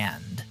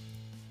command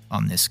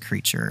on this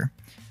creature.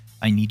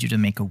 I need you to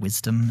make a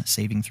wisdom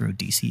saving throw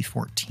DC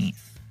 14.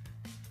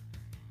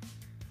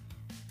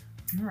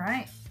 All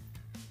right.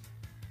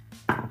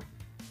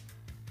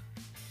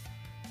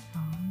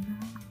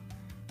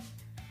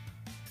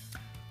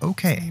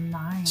 Okay,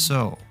 Nine.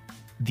 so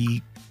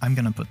I'm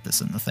going to put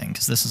this in the thing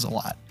because this is a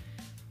lot.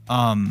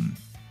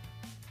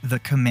 The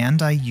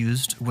command I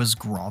used was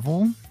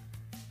Grovel.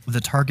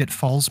 The target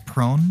falls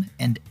prone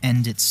and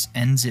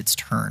ends its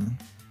turn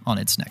on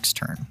its next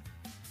turn.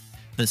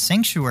 The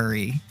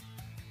sanctuary,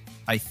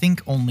 I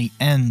think, only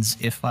ends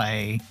if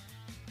I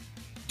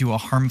do a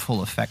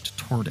harmful effect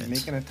toward it.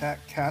 Make an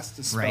attack, cast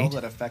a spell Right.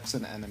 that affects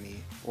an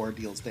enemy or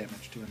deals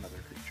damage to another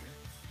creature.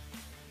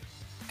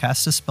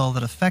 Cast a spell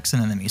that affects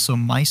an enemy, so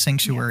my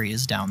sanctuary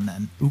is down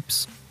then.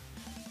 Oops.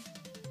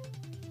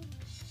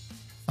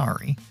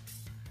 Sorry.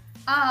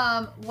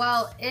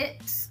 Well,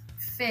 it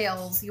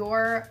fails.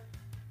 Your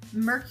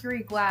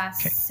mercury glass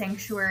Okay.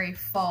 sanctuary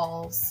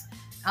falls,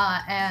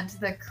 and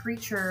the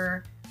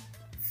creature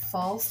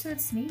falls to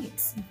its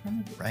knees in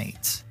front of you.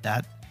 Right.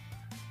 That...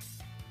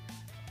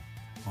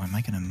 Oh, am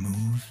I going to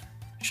move?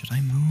 Should I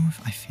move?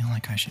 I feel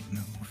like I should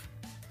move.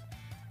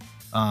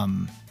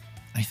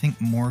 I think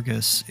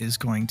Morgus is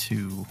going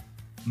to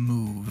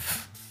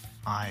move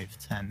 5,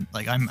 10.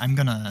 Like, I'm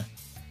gonna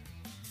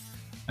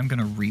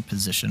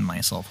reposition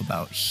myself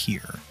about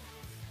here.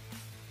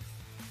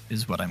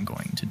 Is what I'm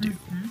going to do.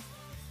 Mhm.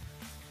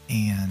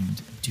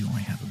 And do I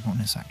have a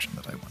bonus action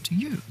that I want to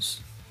use?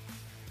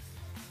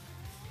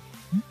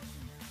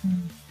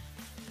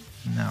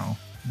 No,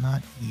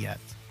 not yet.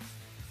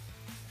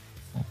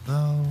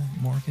 Although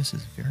Morgus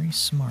is very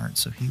smart,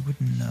 so he would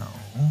know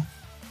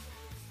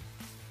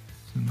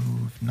to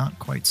move not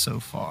quite so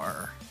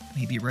far.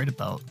 Maybe right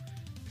about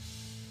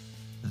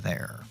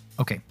there.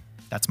 Okay,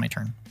 that's my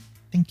turn.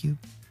 Thank you.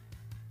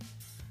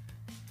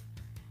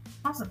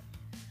 Awesome.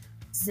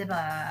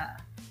 Ziba.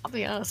 I'll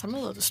be honest, I'm a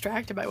little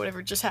distracted by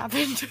whatever just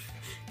happened.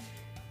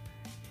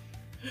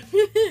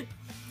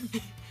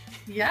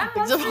 Yeah.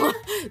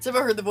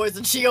 Ziba heard the voice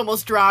and she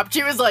almost dropped.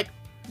 She was like,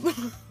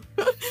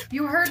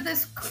 You heard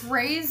this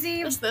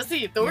crazy. that's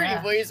the authority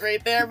Yeah. voice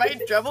right there. Am I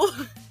in trouble?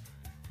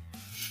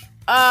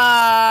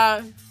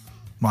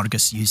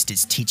 Morgus used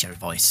his teacher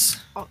voice.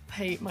 Oh,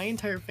 hey, my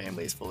entire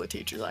family is full of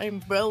teachers. I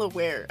am well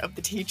aware of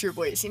the teacher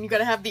voice. And you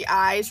gotta have the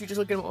eyes. You just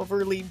look at them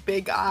overly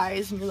big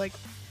eyes, and you're like,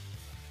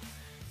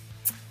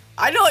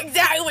 I know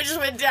exactly what just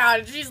went down.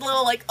 And she's a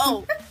little like,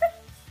 oh,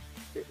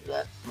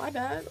 that my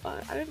bad.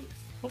 I didn't.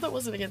 Hope that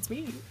wasn't against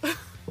me.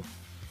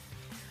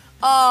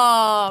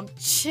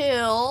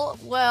 Chill.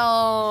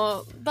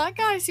 Well, that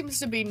guy seems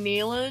to be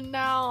kneeling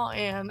now,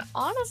 and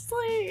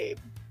honestly,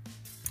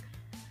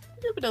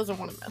 Ziba doesn't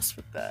want to mess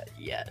with that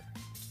yet.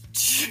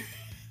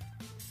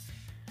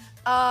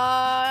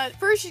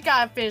 First you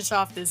gotta finish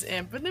off this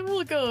imp, and then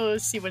we'll go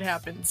see what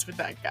happens with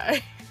that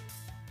guy.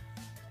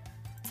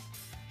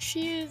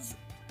 She is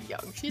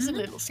young. She's a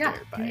little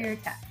scared by give me your it.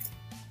 attack.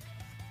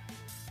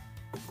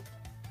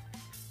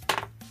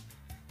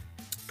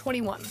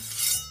 21.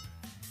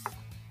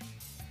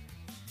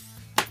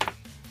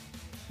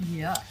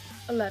 Yeah.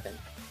 11.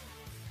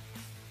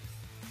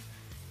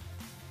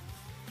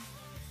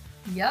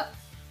 Yep.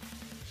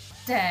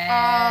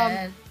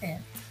 Dead.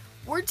 And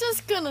We're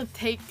just gonna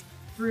take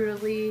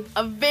brutally.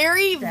 a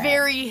very, Dead.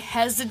 very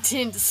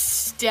hesitant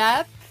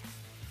step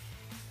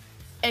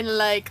and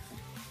like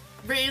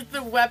raise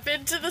the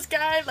weapon to this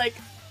guy, like,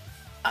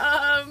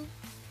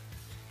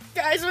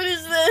 guys, what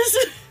is this?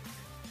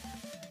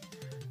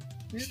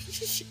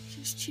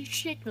 She's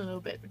shaking a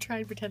little bit, but trying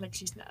to pretend like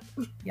she's not.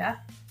 Yeah.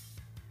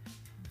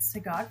 It's to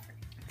Godfrey.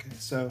 Okay,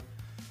 so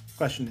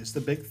question, is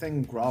the big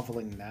thing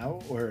groveling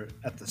now or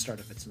at the start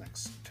of its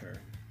next turn?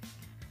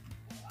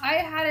 I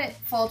had it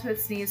fall to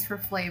its knees for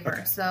flavor,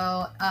 Okay.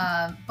 so,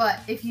 but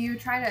if you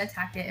try to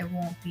attack it, it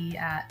won't be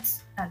at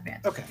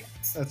advantage. Okay, yet,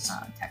 that's-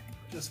 technically.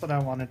 Just what I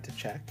wanted to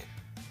check.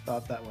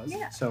 Thought that was.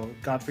 Yeah. So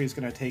Godfrey's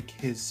going to take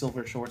his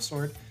silver short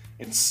sword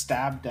and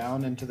stab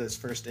down into this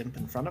first imp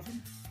in front of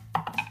him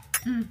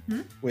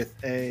Mm-hmm. with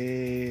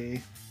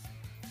a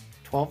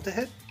 12 to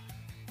hit.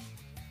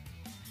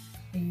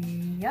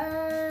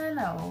 Yeah,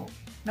 no.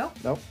 Nope.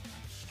 Nope.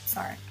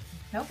 Sorry.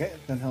 Nope. Okay,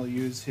 then he'll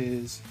use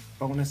his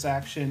bonus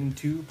action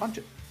to punch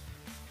it.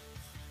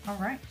 All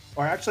right.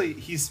 Or actually,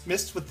 he's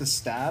missed with the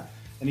stab,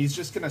 and he's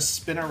just going to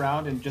spin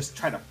around and just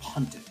try to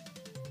punt it.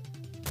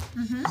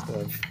 Mm-hmm. Just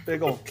a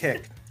big old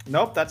kick.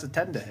 Nope, that's a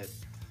 10 to hit.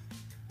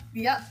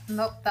 Yep.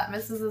 Nope. That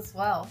misses as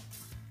well.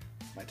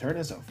 My turn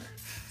is over.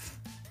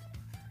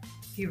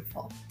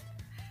 Beautiful.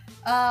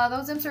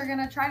 Those imps are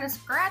gonna try to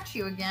scratch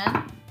you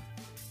again.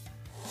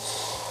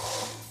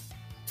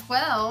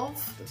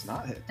 12 Does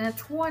not hit. and a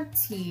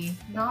 20,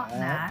 not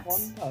that.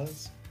 One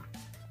does.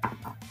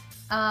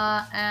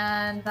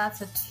 And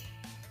that's a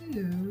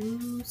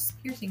 2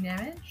 piercing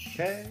damage.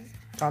 Okay.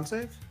 Con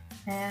save.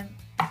 And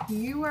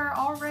you are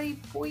already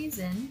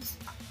poisoned.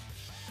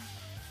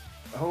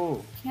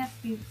 Oh. Can't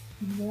be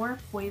more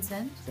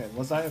poisoned. Okay.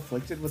 Was I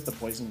afflicted with the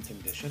poison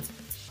condition?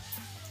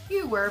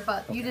 You were,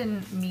 but you Okay.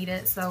 didn't meet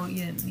it, so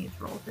you didn't need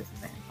to roll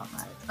disadvantage on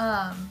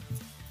that.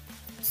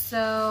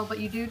 So, but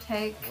you do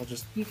take. I'll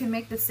just. You can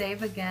make the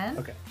save again.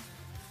 Okay.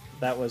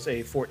 That was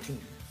a 14.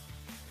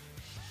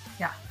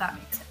 Yeah, that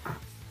makes it.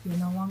 You're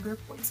no longer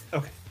poisoned.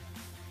 Okay.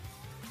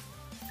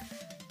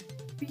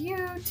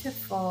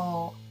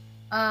 Beautiful.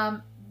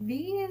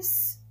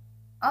 These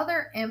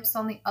other imps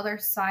on the other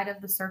side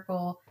of the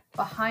circle,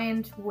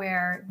 behind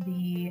where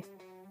the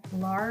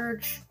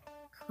large,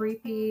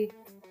 creepy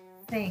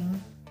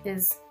thing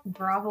is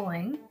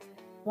groveling,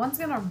 one's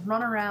gonna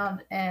run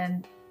around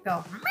and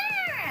go "Meow,"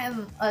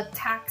 and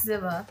attack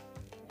Ziva.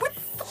 Where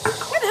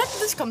the heck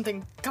did this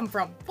come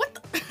from? What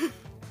the?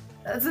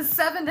 That's a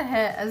 7 to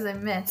hit as a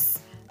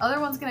miss. Other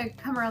one's gonna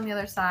come around the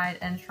other side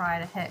and try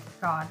to hit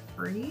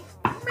Godfrey.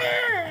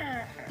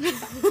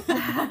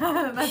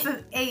 That's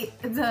an 8.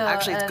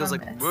 Actually, it and goes a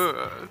like, miss.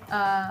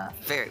 "Whoa."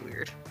 Very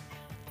weird.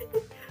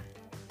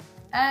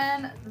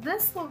 And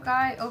this little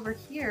guy over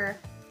here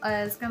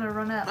is gonna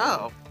run up.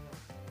 Oh.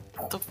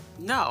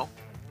 No.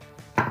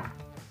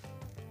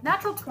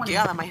 Natural 20.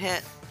 Yeah, that might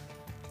hit.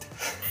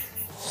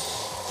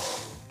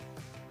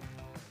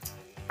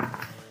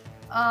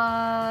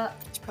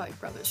 It's probably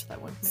brothers for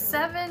that one.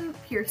 7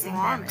 piercing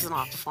Wrong's damage.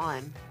 not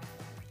fun.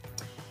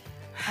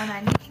 And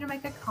I need you to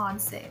make a con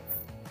save.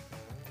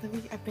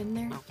 Lily, I've been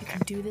there. You Okay.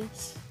 can do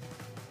this.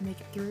 Make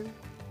it through.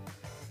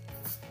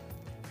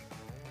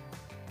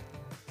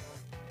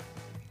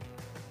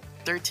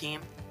 $13.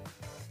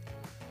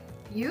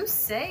 You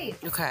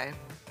save. Okay.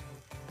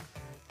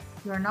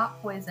 You are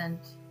not poisoned.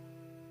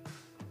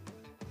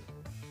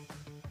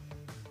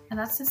 And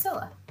that's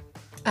Cecilia.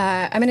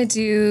 I'm going to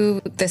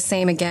do the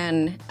same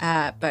again,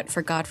 but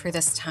for Godfrey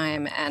this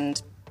time,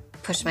 and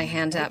push my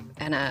hand up,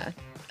 and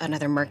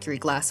another mercury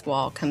glass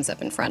wall comes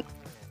up in front.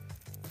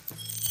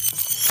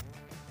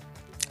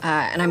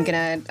 And I'm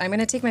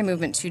gonna take my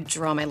movement to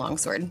draw my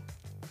longsword.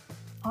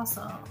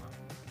 Awesome.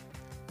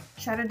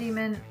 Shadow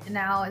Demon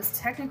now is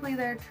technically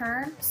their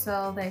turn,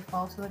 so they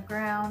fall to the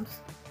ground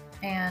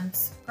and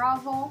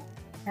grovel,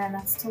 and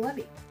that's to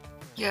Libby.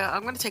 Yeah,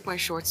 I'm gonna take my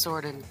short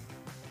sword and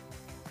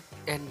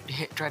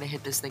try to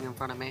hit this thing in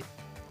front of me.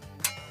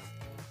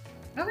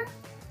 Okay.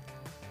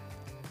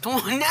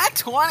 Nat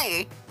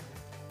 20!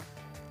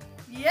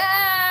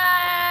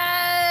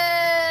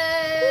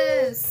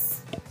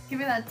 Yes! Give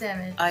me that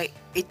damage.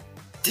 It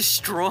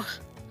destroy.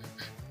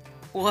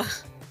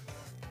 What?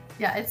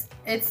 Yeah, it's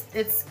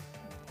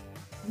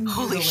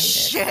Holy mutilated.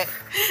 shit!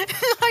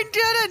 I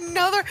did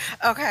another.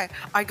 Okay,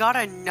 I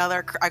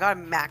got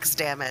max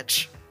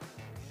damage.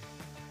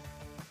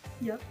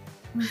 Yep.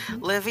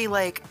 Livy,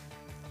 like,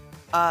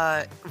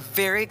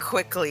 very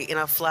quickly in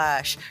a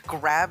flash,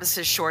 grabs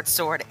his short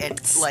sword and,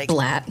 like,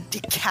 Splat.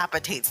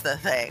 decapitates the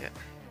thing.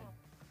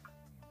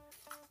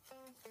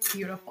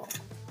 Beautiful.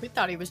 We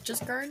thought he was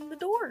just guarding the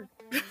door.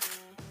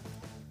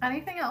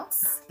 Anything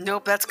else?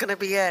 Nope, that's gonna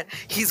be it.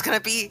 He's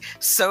gonna be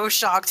so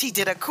shocked he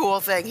did a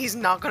cool thing. He's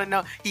not gonna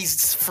know.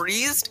 He's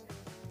freezed.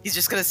 He's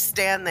just gonna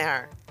stand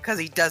there because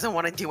he doesn't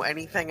want to do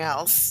anything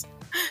else.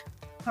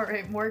 All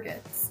right,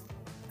 Morgans.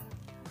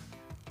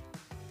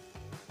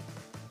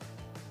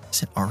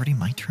 Is it already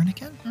my turn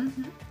again?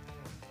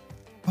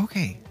 Mm-hmm.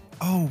 Okay.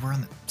 Oh, we're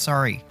on the...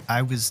 Sorry.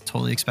 I was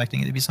totally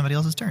expecting it to be somebody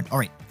else's turn. All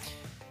right.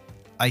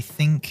 I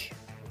think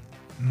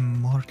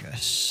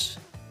Morgus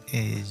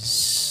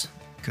is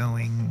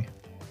going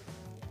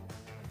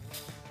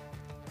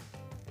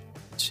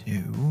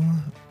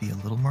to be a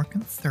little more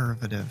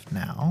conservative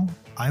now.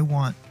 I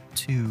want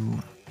to...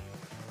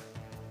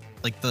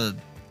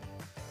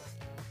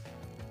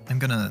 I'm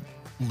gonna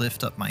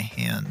lift up my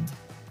hand,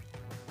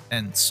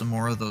 and some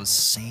more of those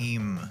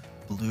same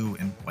blue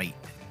and white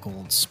and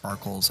gold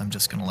sparkles. I'm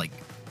just gonna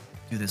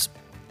do this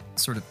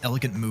sort of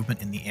elegant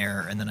movement in the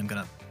air, and then I'm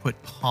gonna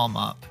put palm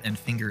up and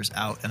fingers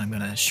out, and I'm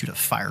gonna shoot a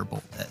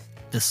firebolt at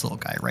this little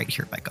guy right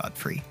here by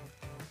Godfrey.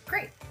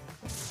 Great.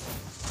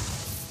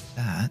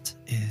 That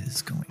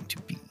is going to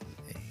be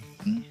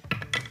a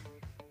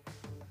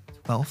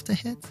 12 to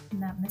hit.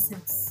 And that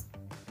misses.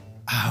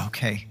 Ah,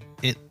 okay.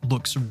 It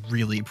looks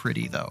really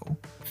pretty though.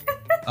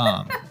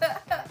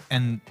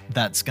 And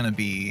that's gonna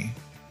be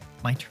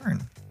my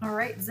turn. All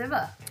right,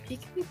 Ziva. He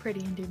can be pretty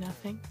and do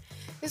nothing.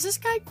 Is this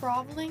guy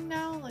groveling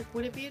now? Like,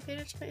 would it be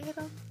advantage to hit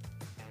him?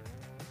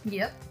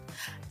 Yep.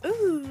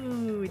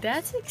 Ooh,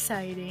 that's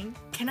exciting.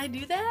 Can I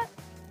do that?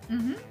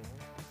 Mm-hmm.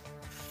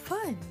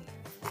 Fun.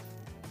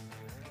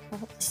 I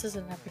hope this is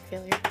an epic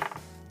failure.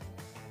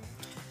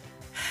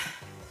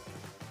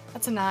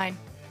 That's a 9.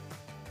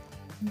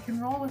 You can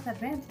roll with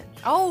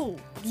advantage. Oh,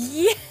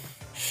 yeah!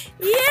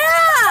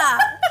 Yeah!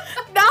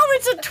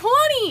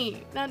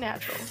 20, not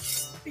natural.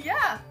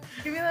 Yeah,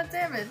 give me that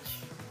damage.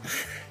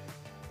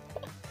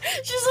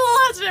 She's a little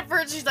hesitant at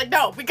first. She's like,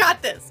 no, we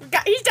got this.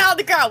 He's down on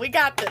the ground. We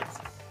got this.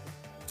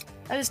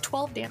 That is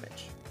 12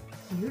 damage.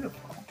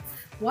 Beautiful.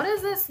 What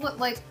does this look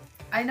like?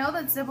 I know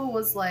that Zibble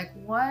was like,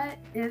 what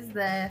is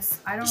this?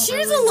 I don't She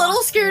was really a little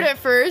want scared to- at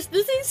first.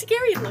 This ain't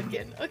scary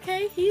looking,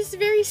 okay? He's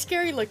very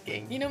scary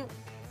looking. You know,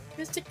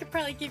 Mystic could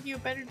probably give you a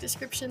better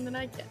description than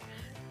I can.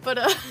 But,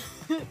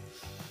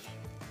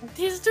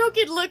 his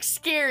token looks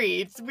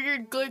scary. It's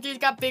weird. He's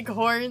got big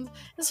horns.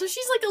 And so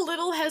she's like a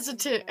little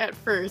hesitant at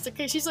first.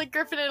 Okay, she's like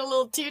gripping it a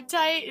little too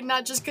tight, and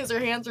not just because her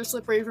hands are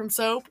slippery from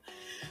soap.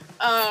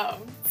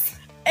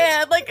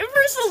 And like at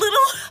first a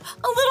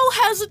little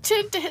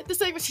hesitant to hit this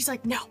thing, but she's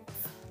like, no,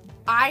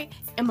 I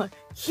am a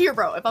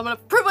hero. If I'm gonna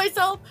prove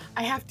myself,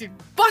 I have to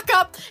buck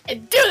up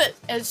and do this.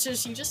 And so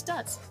she just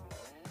does.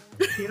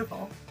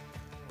 Beautiful.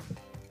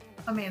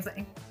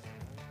 Amazing.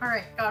 All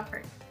right,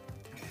 Godfrey.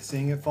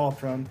 Seeing it fall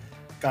prone,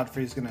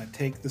 Godfrey's gonna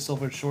take the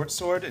silver short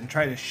sword and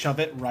try to shove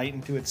it right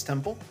into its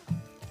temple.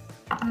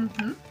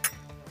 Mm-hmm.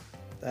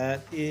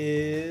 That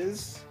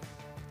is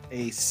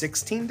a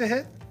 16 to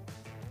hit.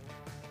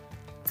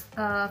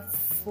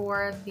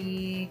 For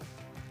the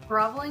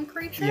groveling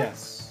creature?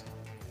 Yes.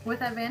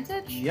 With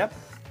advantage? Yep.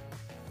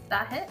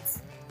 That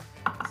hits.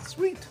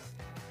 Sweet.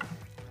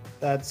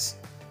 That's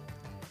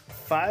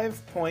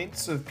 5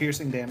 points of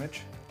piercing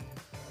damage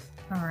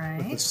All with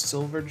the right.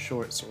 silvered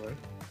short sword.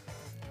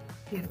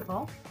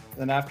 Beautiful.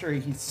 Then after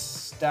he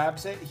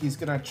stabs it, he's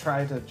gonna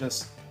try to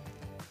just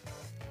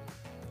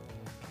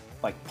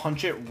like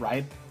punch it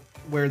right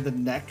where the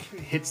neck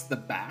hits the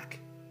back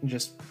and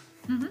just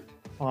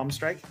palm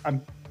strike.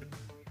 I'm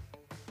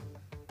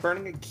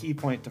burning a key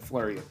point to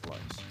flurry of blows.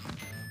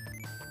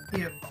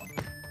 Beautiful.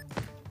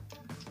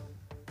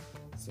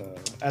 So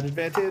at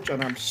advantage,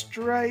 unarmed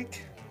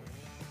strike.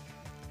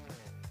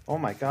 Oh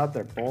my god,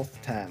 they're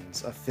both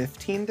 10s. A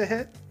 15 to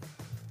hit.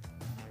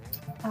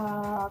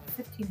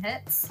 15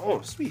 hits. Oh,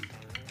 sweet.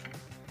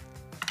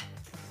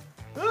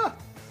 Ah!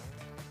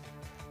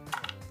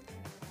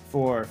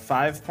 For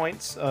 5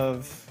 points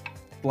of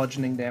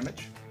bludgeoning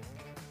damage.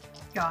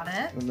 Got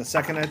it. And the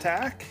second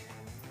attack,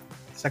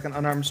 second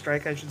unarmed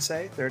strike, I should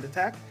say, third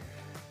attack.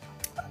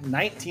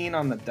 19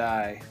 on the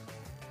die.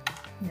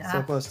 Yeah.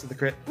 So close to the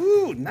crit.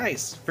 Ooh,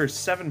 nice. For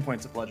 7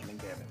 points of bludgeoning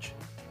damage.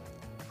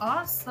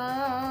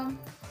 Awesome.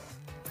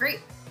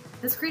 Great.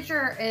 This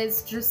creature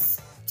is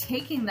just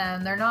taking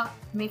them. They're not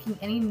making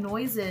any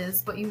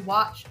noises, but you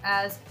watch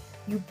as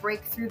you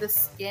break through the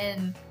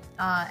skin,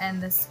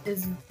 and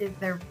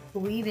they're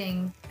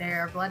bleeding,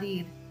 they're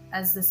bloodied,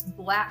 as this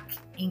black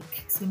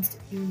ink seems to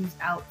ooze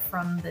out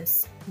from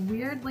this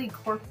weirdly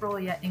corporal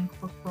yet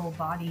incorporeal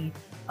body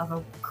of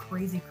a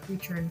crazy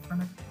creature in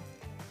front of you.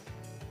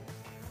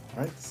 All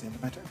right, that's the end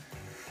of my turn.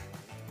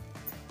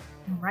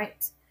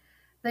 Right.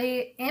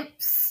 The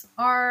imps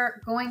are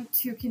going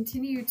to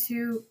continue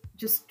to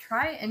just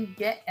try and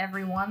get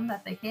everyone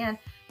that they can.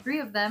 3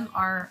 of them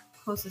are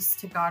closest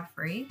to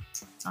Godfrey,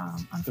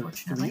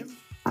 unfortunately.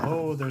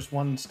 Oh, there's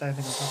one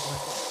standing on top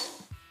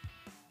of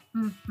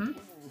that.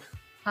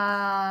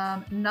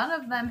 Mm-hmm. None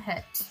of them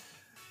hit.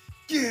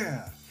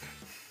 Yeah.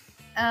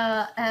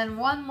 And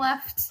one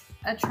left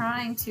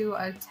trying to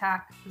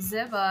attack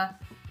Ziva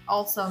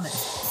also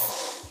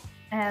misses.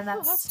 And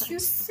that's that's nice.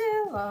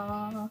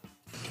 Drusilla.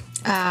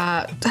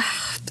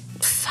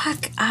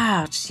 Fuck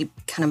out. She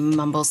kind of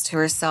mumbles to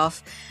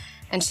herself,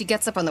 and she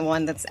gets up on the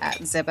one that's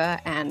at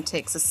Ziba and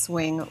takes a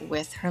swing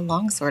with her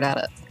longsword at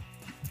it.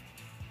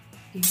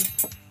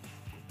 Beautiful.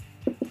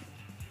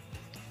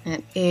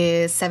 It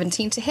is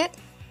 17 to hit.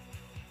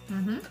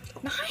 Mm-hmm.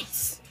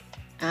 Nice.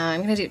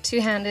 I'm gonna do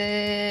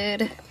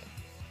two-handed.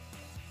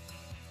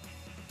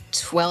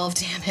 12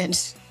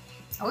 damage.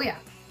 Oh yeah.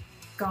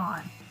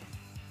 Gone.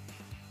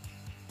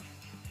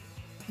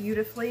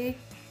 Beautifully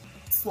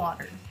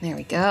slaughtered. There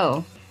we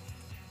go.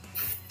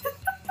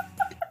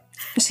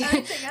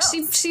 Anything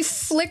else? She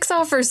flicks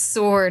off her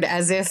sword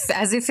as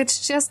if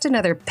it's just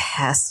another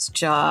pest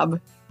job.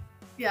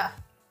 Yeah.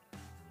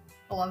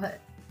 I love it.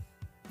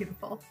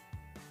 Beautiful.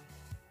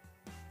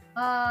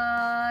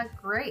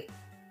 Great.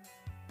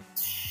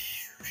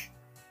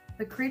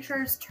 The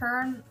creature's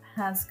turn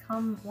has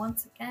come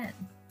once again.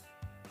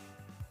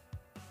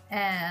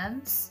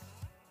 And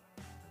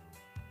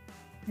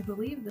I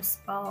believe the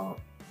spell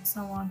is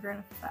no longer in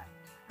effect,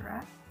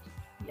 correct?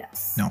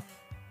 Yes. No,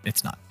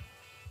 it's not.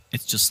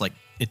 It's just like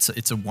it's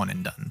a one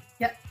and done.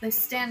 Yep, they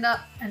stand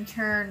up and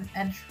turn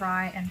and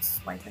try and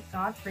swipe at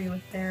Godfrey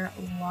with their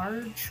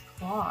large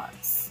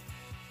claws.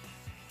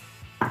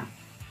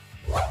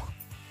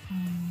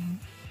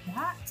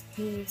 That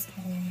is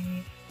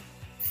a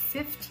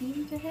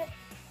 15 to hit.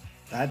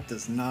 That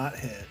does not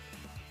hit.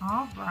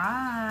 All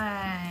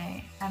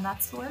right, and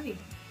that's Livy.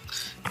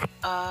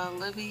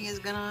 Livy is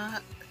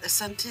gonna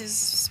send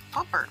his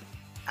popper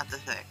at the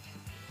thing.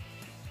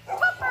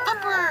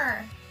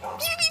 Pupper!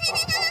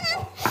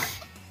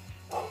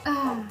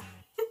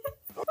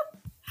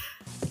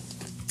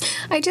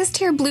 I just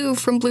hear Blue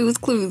from Blue's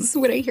Clues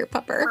when I hear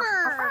Pupper.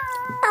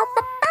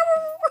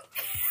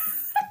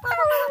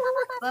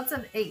 That's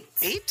an 8.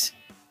 8?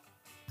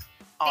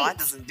 Oh, that 8.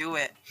 doesn't do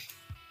it.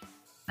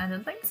 I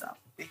didn't think so.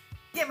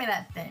 Give me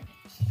that damage.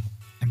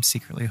 I'm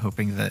secretly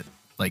hoping that,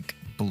 like,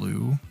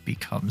 Blue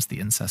becomes the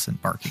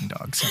incessant barking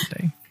dog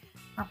someday.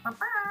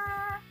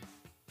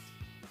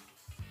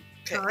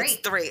 Okay, Great.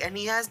 it's 3, and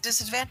he has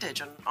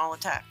disadvantage on all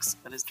attacks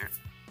at his turn.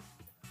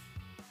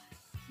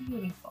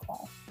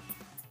 Beautiful.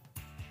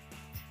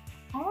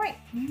 Alright,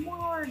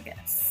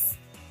 Morgus.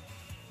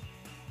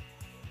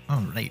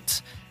 All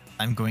right.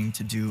 I'm going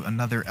to do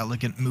another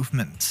elegant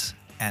movement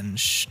and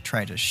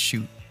try to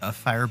shoot a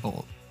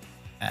firebolt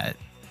at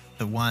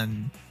the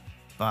one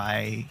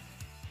by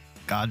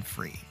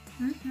Godfrey.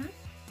 Mm-hmm.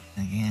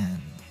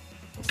 Again.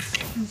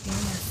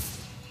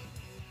 Yes.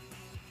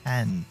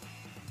 And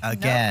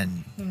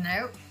again.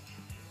 Nope.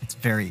 It's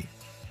very,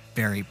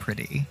 very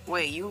pretty.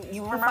 Wait, you The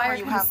remember fire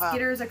you kind of have a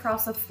skitters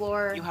across the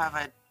floor you have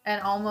a and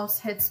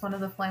almost hits one of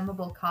the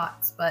flammable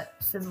cots, but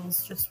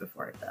fizzles just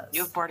before it does.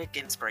 you have bardic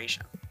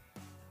inspiration.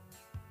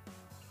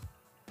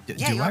 Do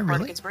you I have bardic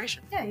really?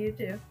 inspiration. Yeah, you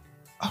do.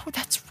 Oh,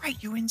 that's right.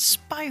 You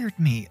inspired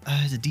me.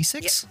 The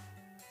D6?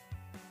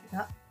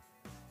 Yep.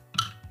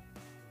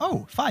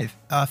 Oh, 5.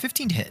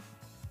 15 to hit.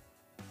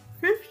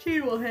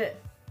 15 will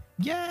hit.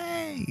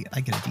 Yay!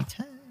 I get a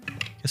D10.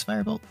 Guess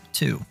firebolt.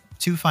 2.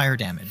 2 fire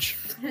damage.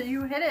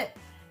 You hit it,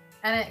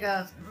 and it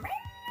goes,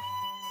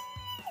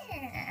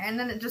 and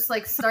then it just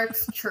like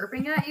starts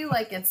chirping at you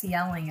like it's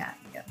yelling at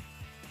you.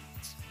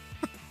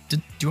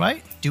 Do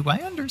I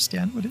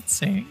understand what it's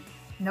saying?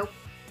 Nope.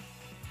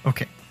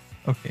 Okay.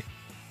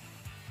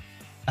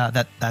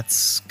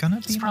 That's gonna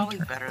It's be my probably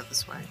turn. better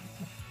this way.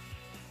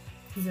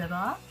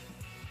 Ziba?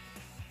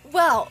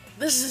 Well,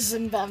 this is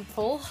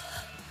eventful.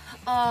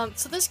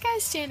 So this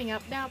guy's standing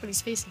up now, but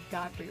he's facing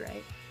Godfrey,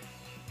 right?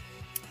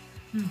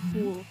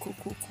 Mm-hmm.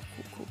 Cool.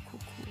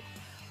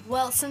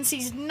 Well, since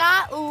he's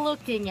not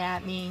looking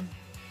at me,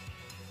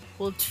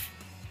 we'll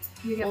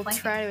You get we'll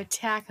flanking. try to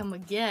attack him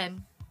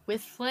again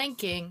with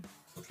flanking,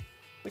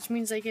 which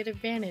means I get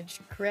advantage,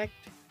 correct?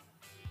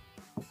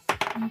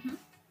 Mhm.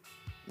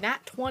 Nat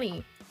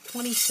 20,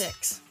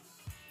 26.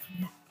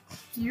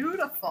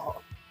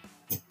 Beautiful.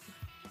 Give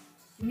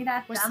me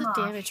that What's the damage.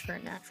 damage for a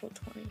natural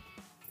 20?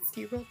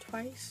 Do you roll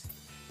twice?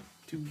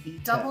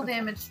 2d10. Double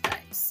damage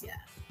dice, yeah.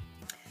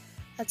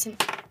 That's an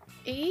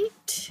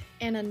 8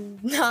 and a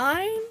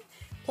 9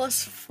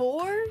 plus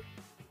 4?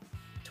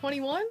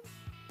 21?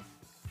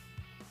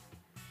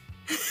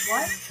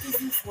 What does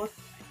this look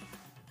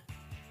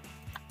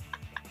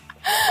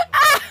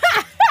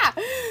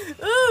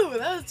Ooh,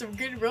 that was some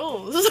good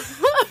rolls.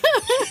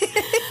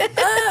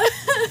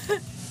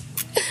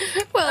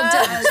 Well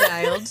done,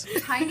 child.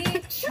 like? Tiny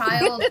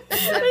child This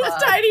Ziba.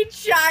 tiny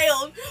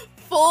child,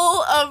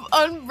 full of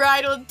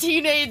unbridled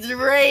teenage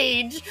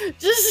rage,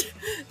 just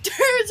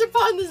turns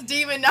upon this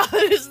demon now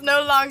that it's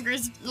no longer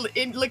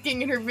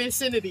looking in her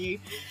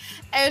vicinity,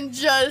 and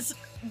just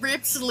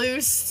rips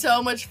loose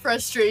so much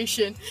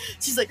frustration.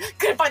 She's like,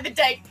 couldn't find the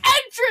dang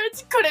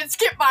entrance, couldn't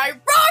skip my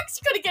rocks,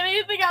 couldn't get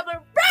anything out of the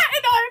rat,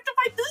 and now I have to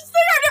fight this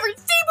thing I've never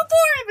seen before,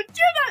 I even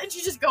do that, and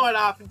she's just going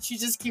off, and she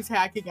just keeps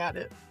hacking at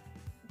it.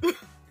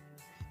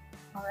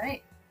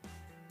 Alright.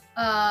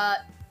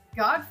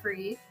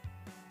 Godfrey,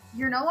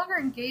 you're no longer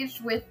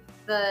engaged with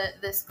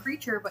this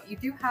creature, but you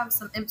do have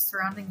some imps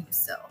surrounding you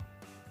still.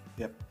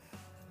 Yep.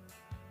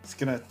 He's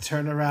gonna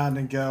turn around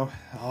and go,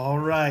 all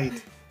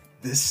right,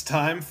 this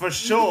time for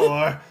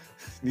sure. And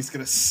he's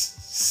gonna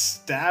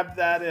stab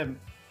that imp.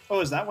 Oh,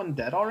 is that one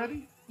dead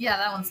already? Yeah,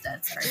 that one's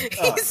dead, sorry.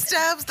 Oh, He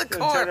stabs the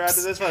gonna turn around to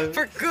corpse this one.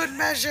 for good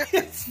measure.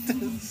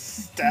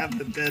 Stab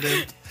the dead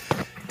imp.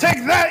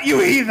 Take that, you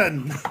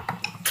heathen!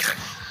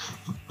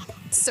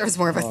 Serves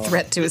more of a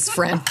threat to his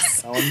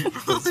friends. That one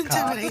Roll was cocked.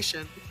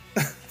 intimidation.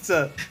 It's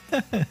a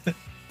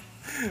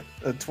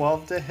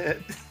 12 to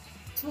hit.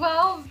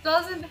 12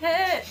 doesn't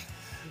hit!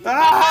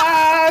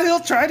 Ah! He'll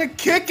try to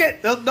kick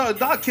it. No,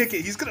 not kick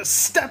it. He's gonna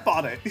step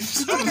on it. He's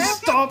just gonna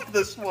stomp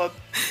this one.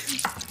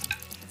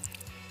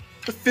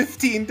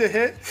 15 to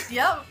hit.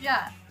 Yep,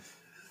 yeah.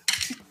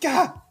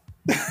 God.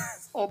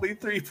 Only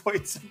 3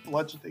 points of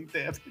bludgeoning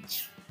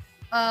damage.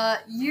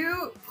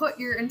 You put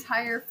your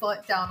entire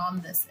foot down on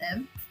this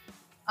imp.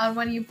 And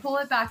when you pull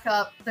it back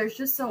up, there's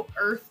just an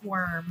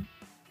earthworm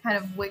kind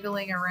of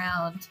wiggling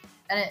around,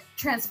 and it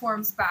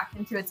transforms back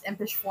into its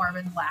impish form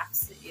and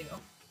laughs at you.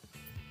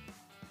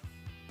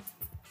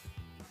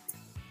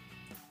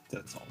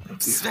 That's all I do.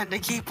 Spend a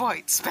key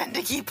point. Spend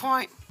a key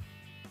point.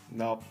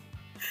 Nope.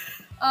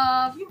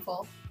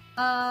 Beautiful.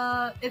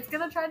 It's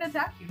gonna try to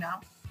attack you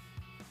now.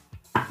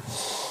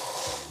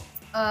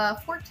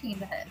 14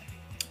 to hit.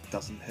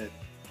 Doesn't hit.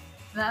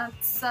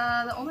 That's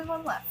the only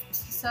one left.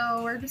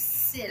 So we're just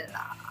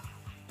Scylla.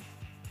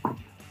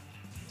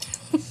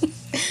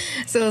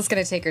 So it's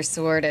going to take her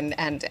sword, and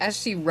as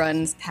she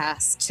runs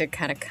past to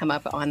kind of come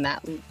up on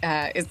that,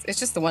 it's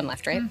just the one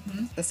left, right?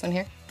 Mm-hmm. This one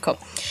here? Cool.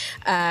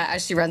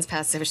 As she runs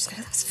past it, she's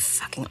going to, that's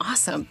fucking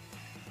awesome.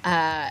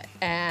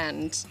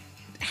 And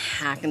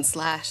hack and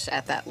slash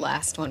at that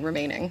last one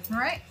remaining. All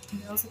right,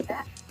 nose it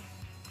back.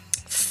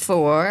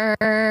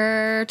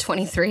 for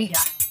 23. Yeah.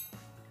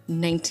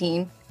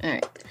 19. All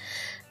right.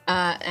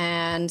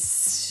 And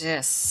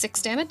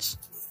 6 damage.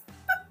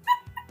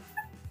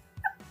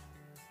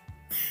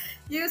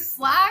 You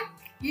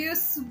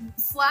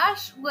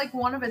slash like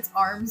one of its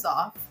arms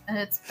off, and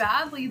it's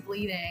badly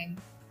bleeding.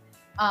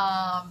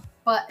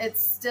 But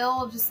it's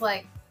still just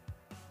like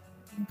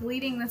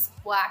bleeding this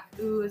black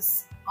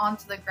ooze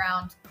onto the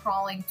ground,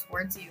 crawling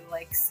towards you,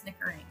 like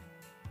snickering.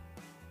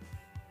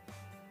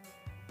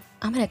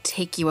 I'm gonna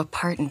take you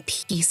apart in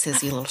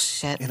pieces, you little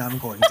shit. And I'm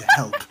going to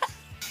help.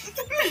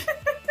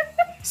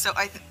 So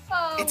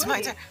Oh, it's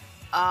my turn.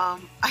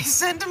 I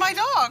send my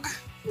dog.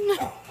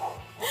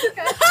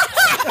 Okay.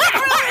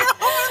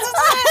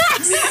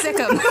 Sick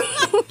 'em.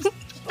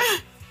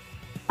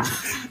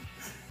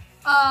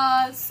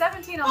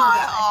 17 on the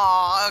die.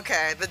 Oh,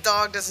 okay. The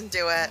dog doesn't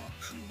do it.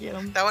 Get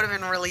him. That would have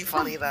been really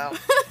funny, though.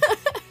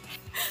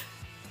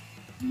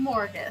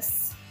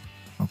 Morgus.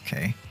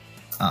 Okay.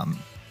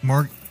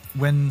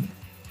 When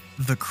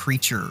the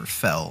creature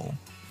fell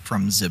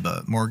from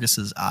Ziba,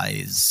 Morgus's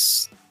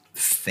eyes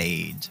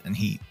fade, and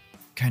he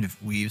kind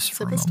of weaves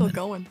for a Zipper's moment.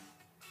 still going.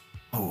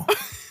 Oh,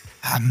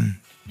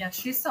 Yeah,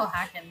 she's still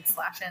hacking,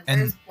 slashing.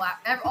 And- There's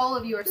black. All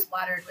of you are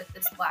splattered with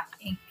this black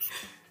ink.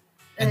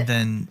 and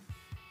then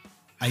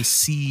I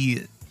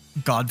see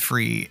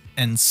Godfrey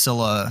and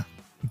Scylla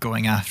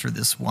going after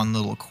this one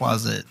little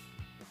quasit,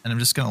 and I'm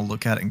just gonna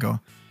look at it and go,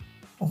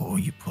 "Oh,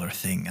 you poor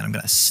thing," and I'm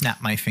gonna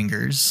snap my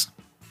fingers.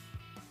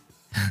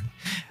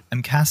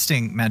 I'm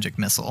casting Magic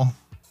Missile,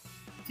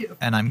 Beautiful.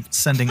 and I'm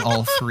sending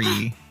all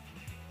 3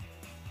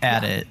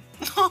 at it.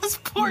 Oh, this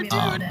poor You dude.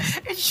 nailed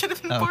it. It should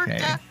have been more Okay.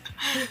 death.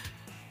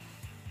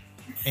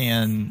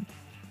 And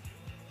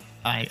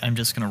I'm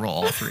just gonna roll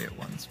all 3 at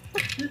once.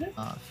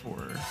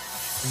 For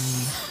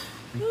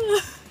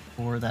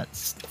 4,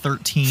 that's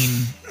 13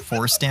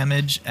 force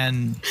damage,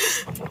 and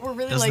We're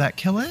really does like, that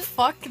kill it?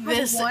 fuck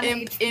this one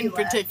imp HP in left.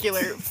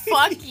 particular.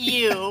 Fuck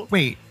you.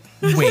 Wait.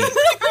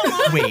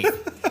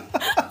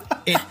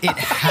 It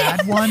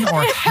had one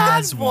or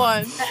has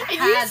one? And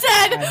you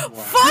said, Had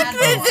one. fuck Had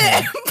this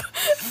one. imp.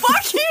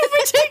 Fuck you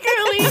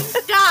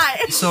particularly.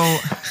 Die. So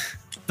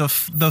the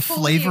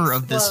Fully flavor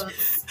of this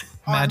explodes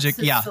magic,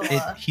 onto yeah,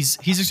 Scylla. he's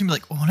just gonna be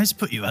like, "Oh, let's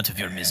put you out of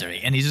your misery,"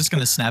 and he's just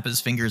gonna snap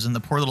his fingers, and the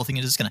poor little thing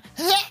is just gonna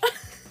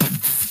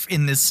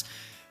in this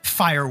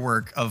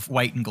firework of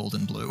white and gold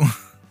and blue.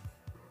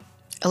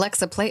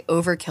 Alexa, play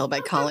Overkill by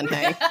Colin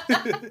Hay.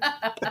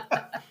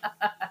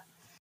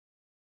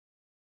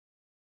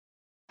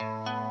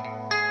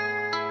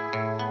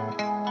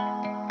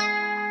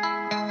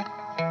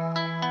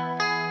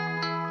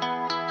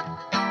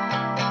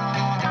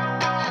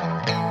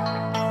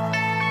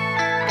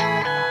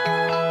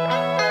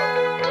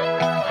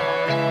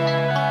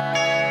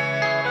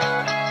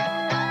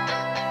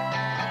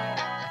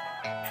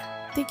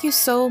 Thank you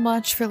so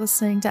much for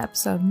listening to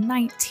episode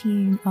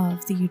 19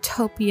 of the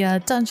Utopia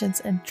Dungeons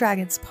and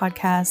Dragons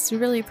podcast. We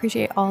really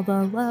appreciate all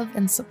the love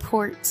and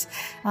support.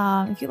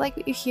 If you like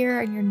what you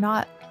hear and you're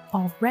not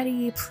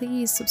already,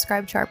 please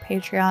subscribe to our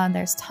Patreon.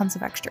 There's tons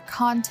of extra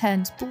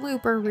content,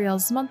 blooper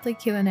reels, monthly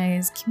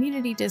Q&As,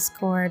 community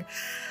Discord,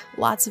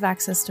 lots of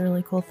access to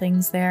really cool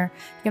things there.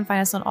 You can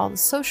find us on all the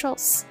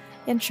socials.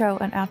 Intro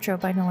and outro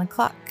by Nolan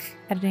Clark.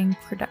 Editing,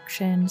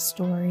 production,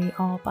 story,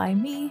 all by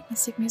me.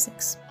 Mystic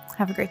Musics.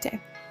 Have a great day.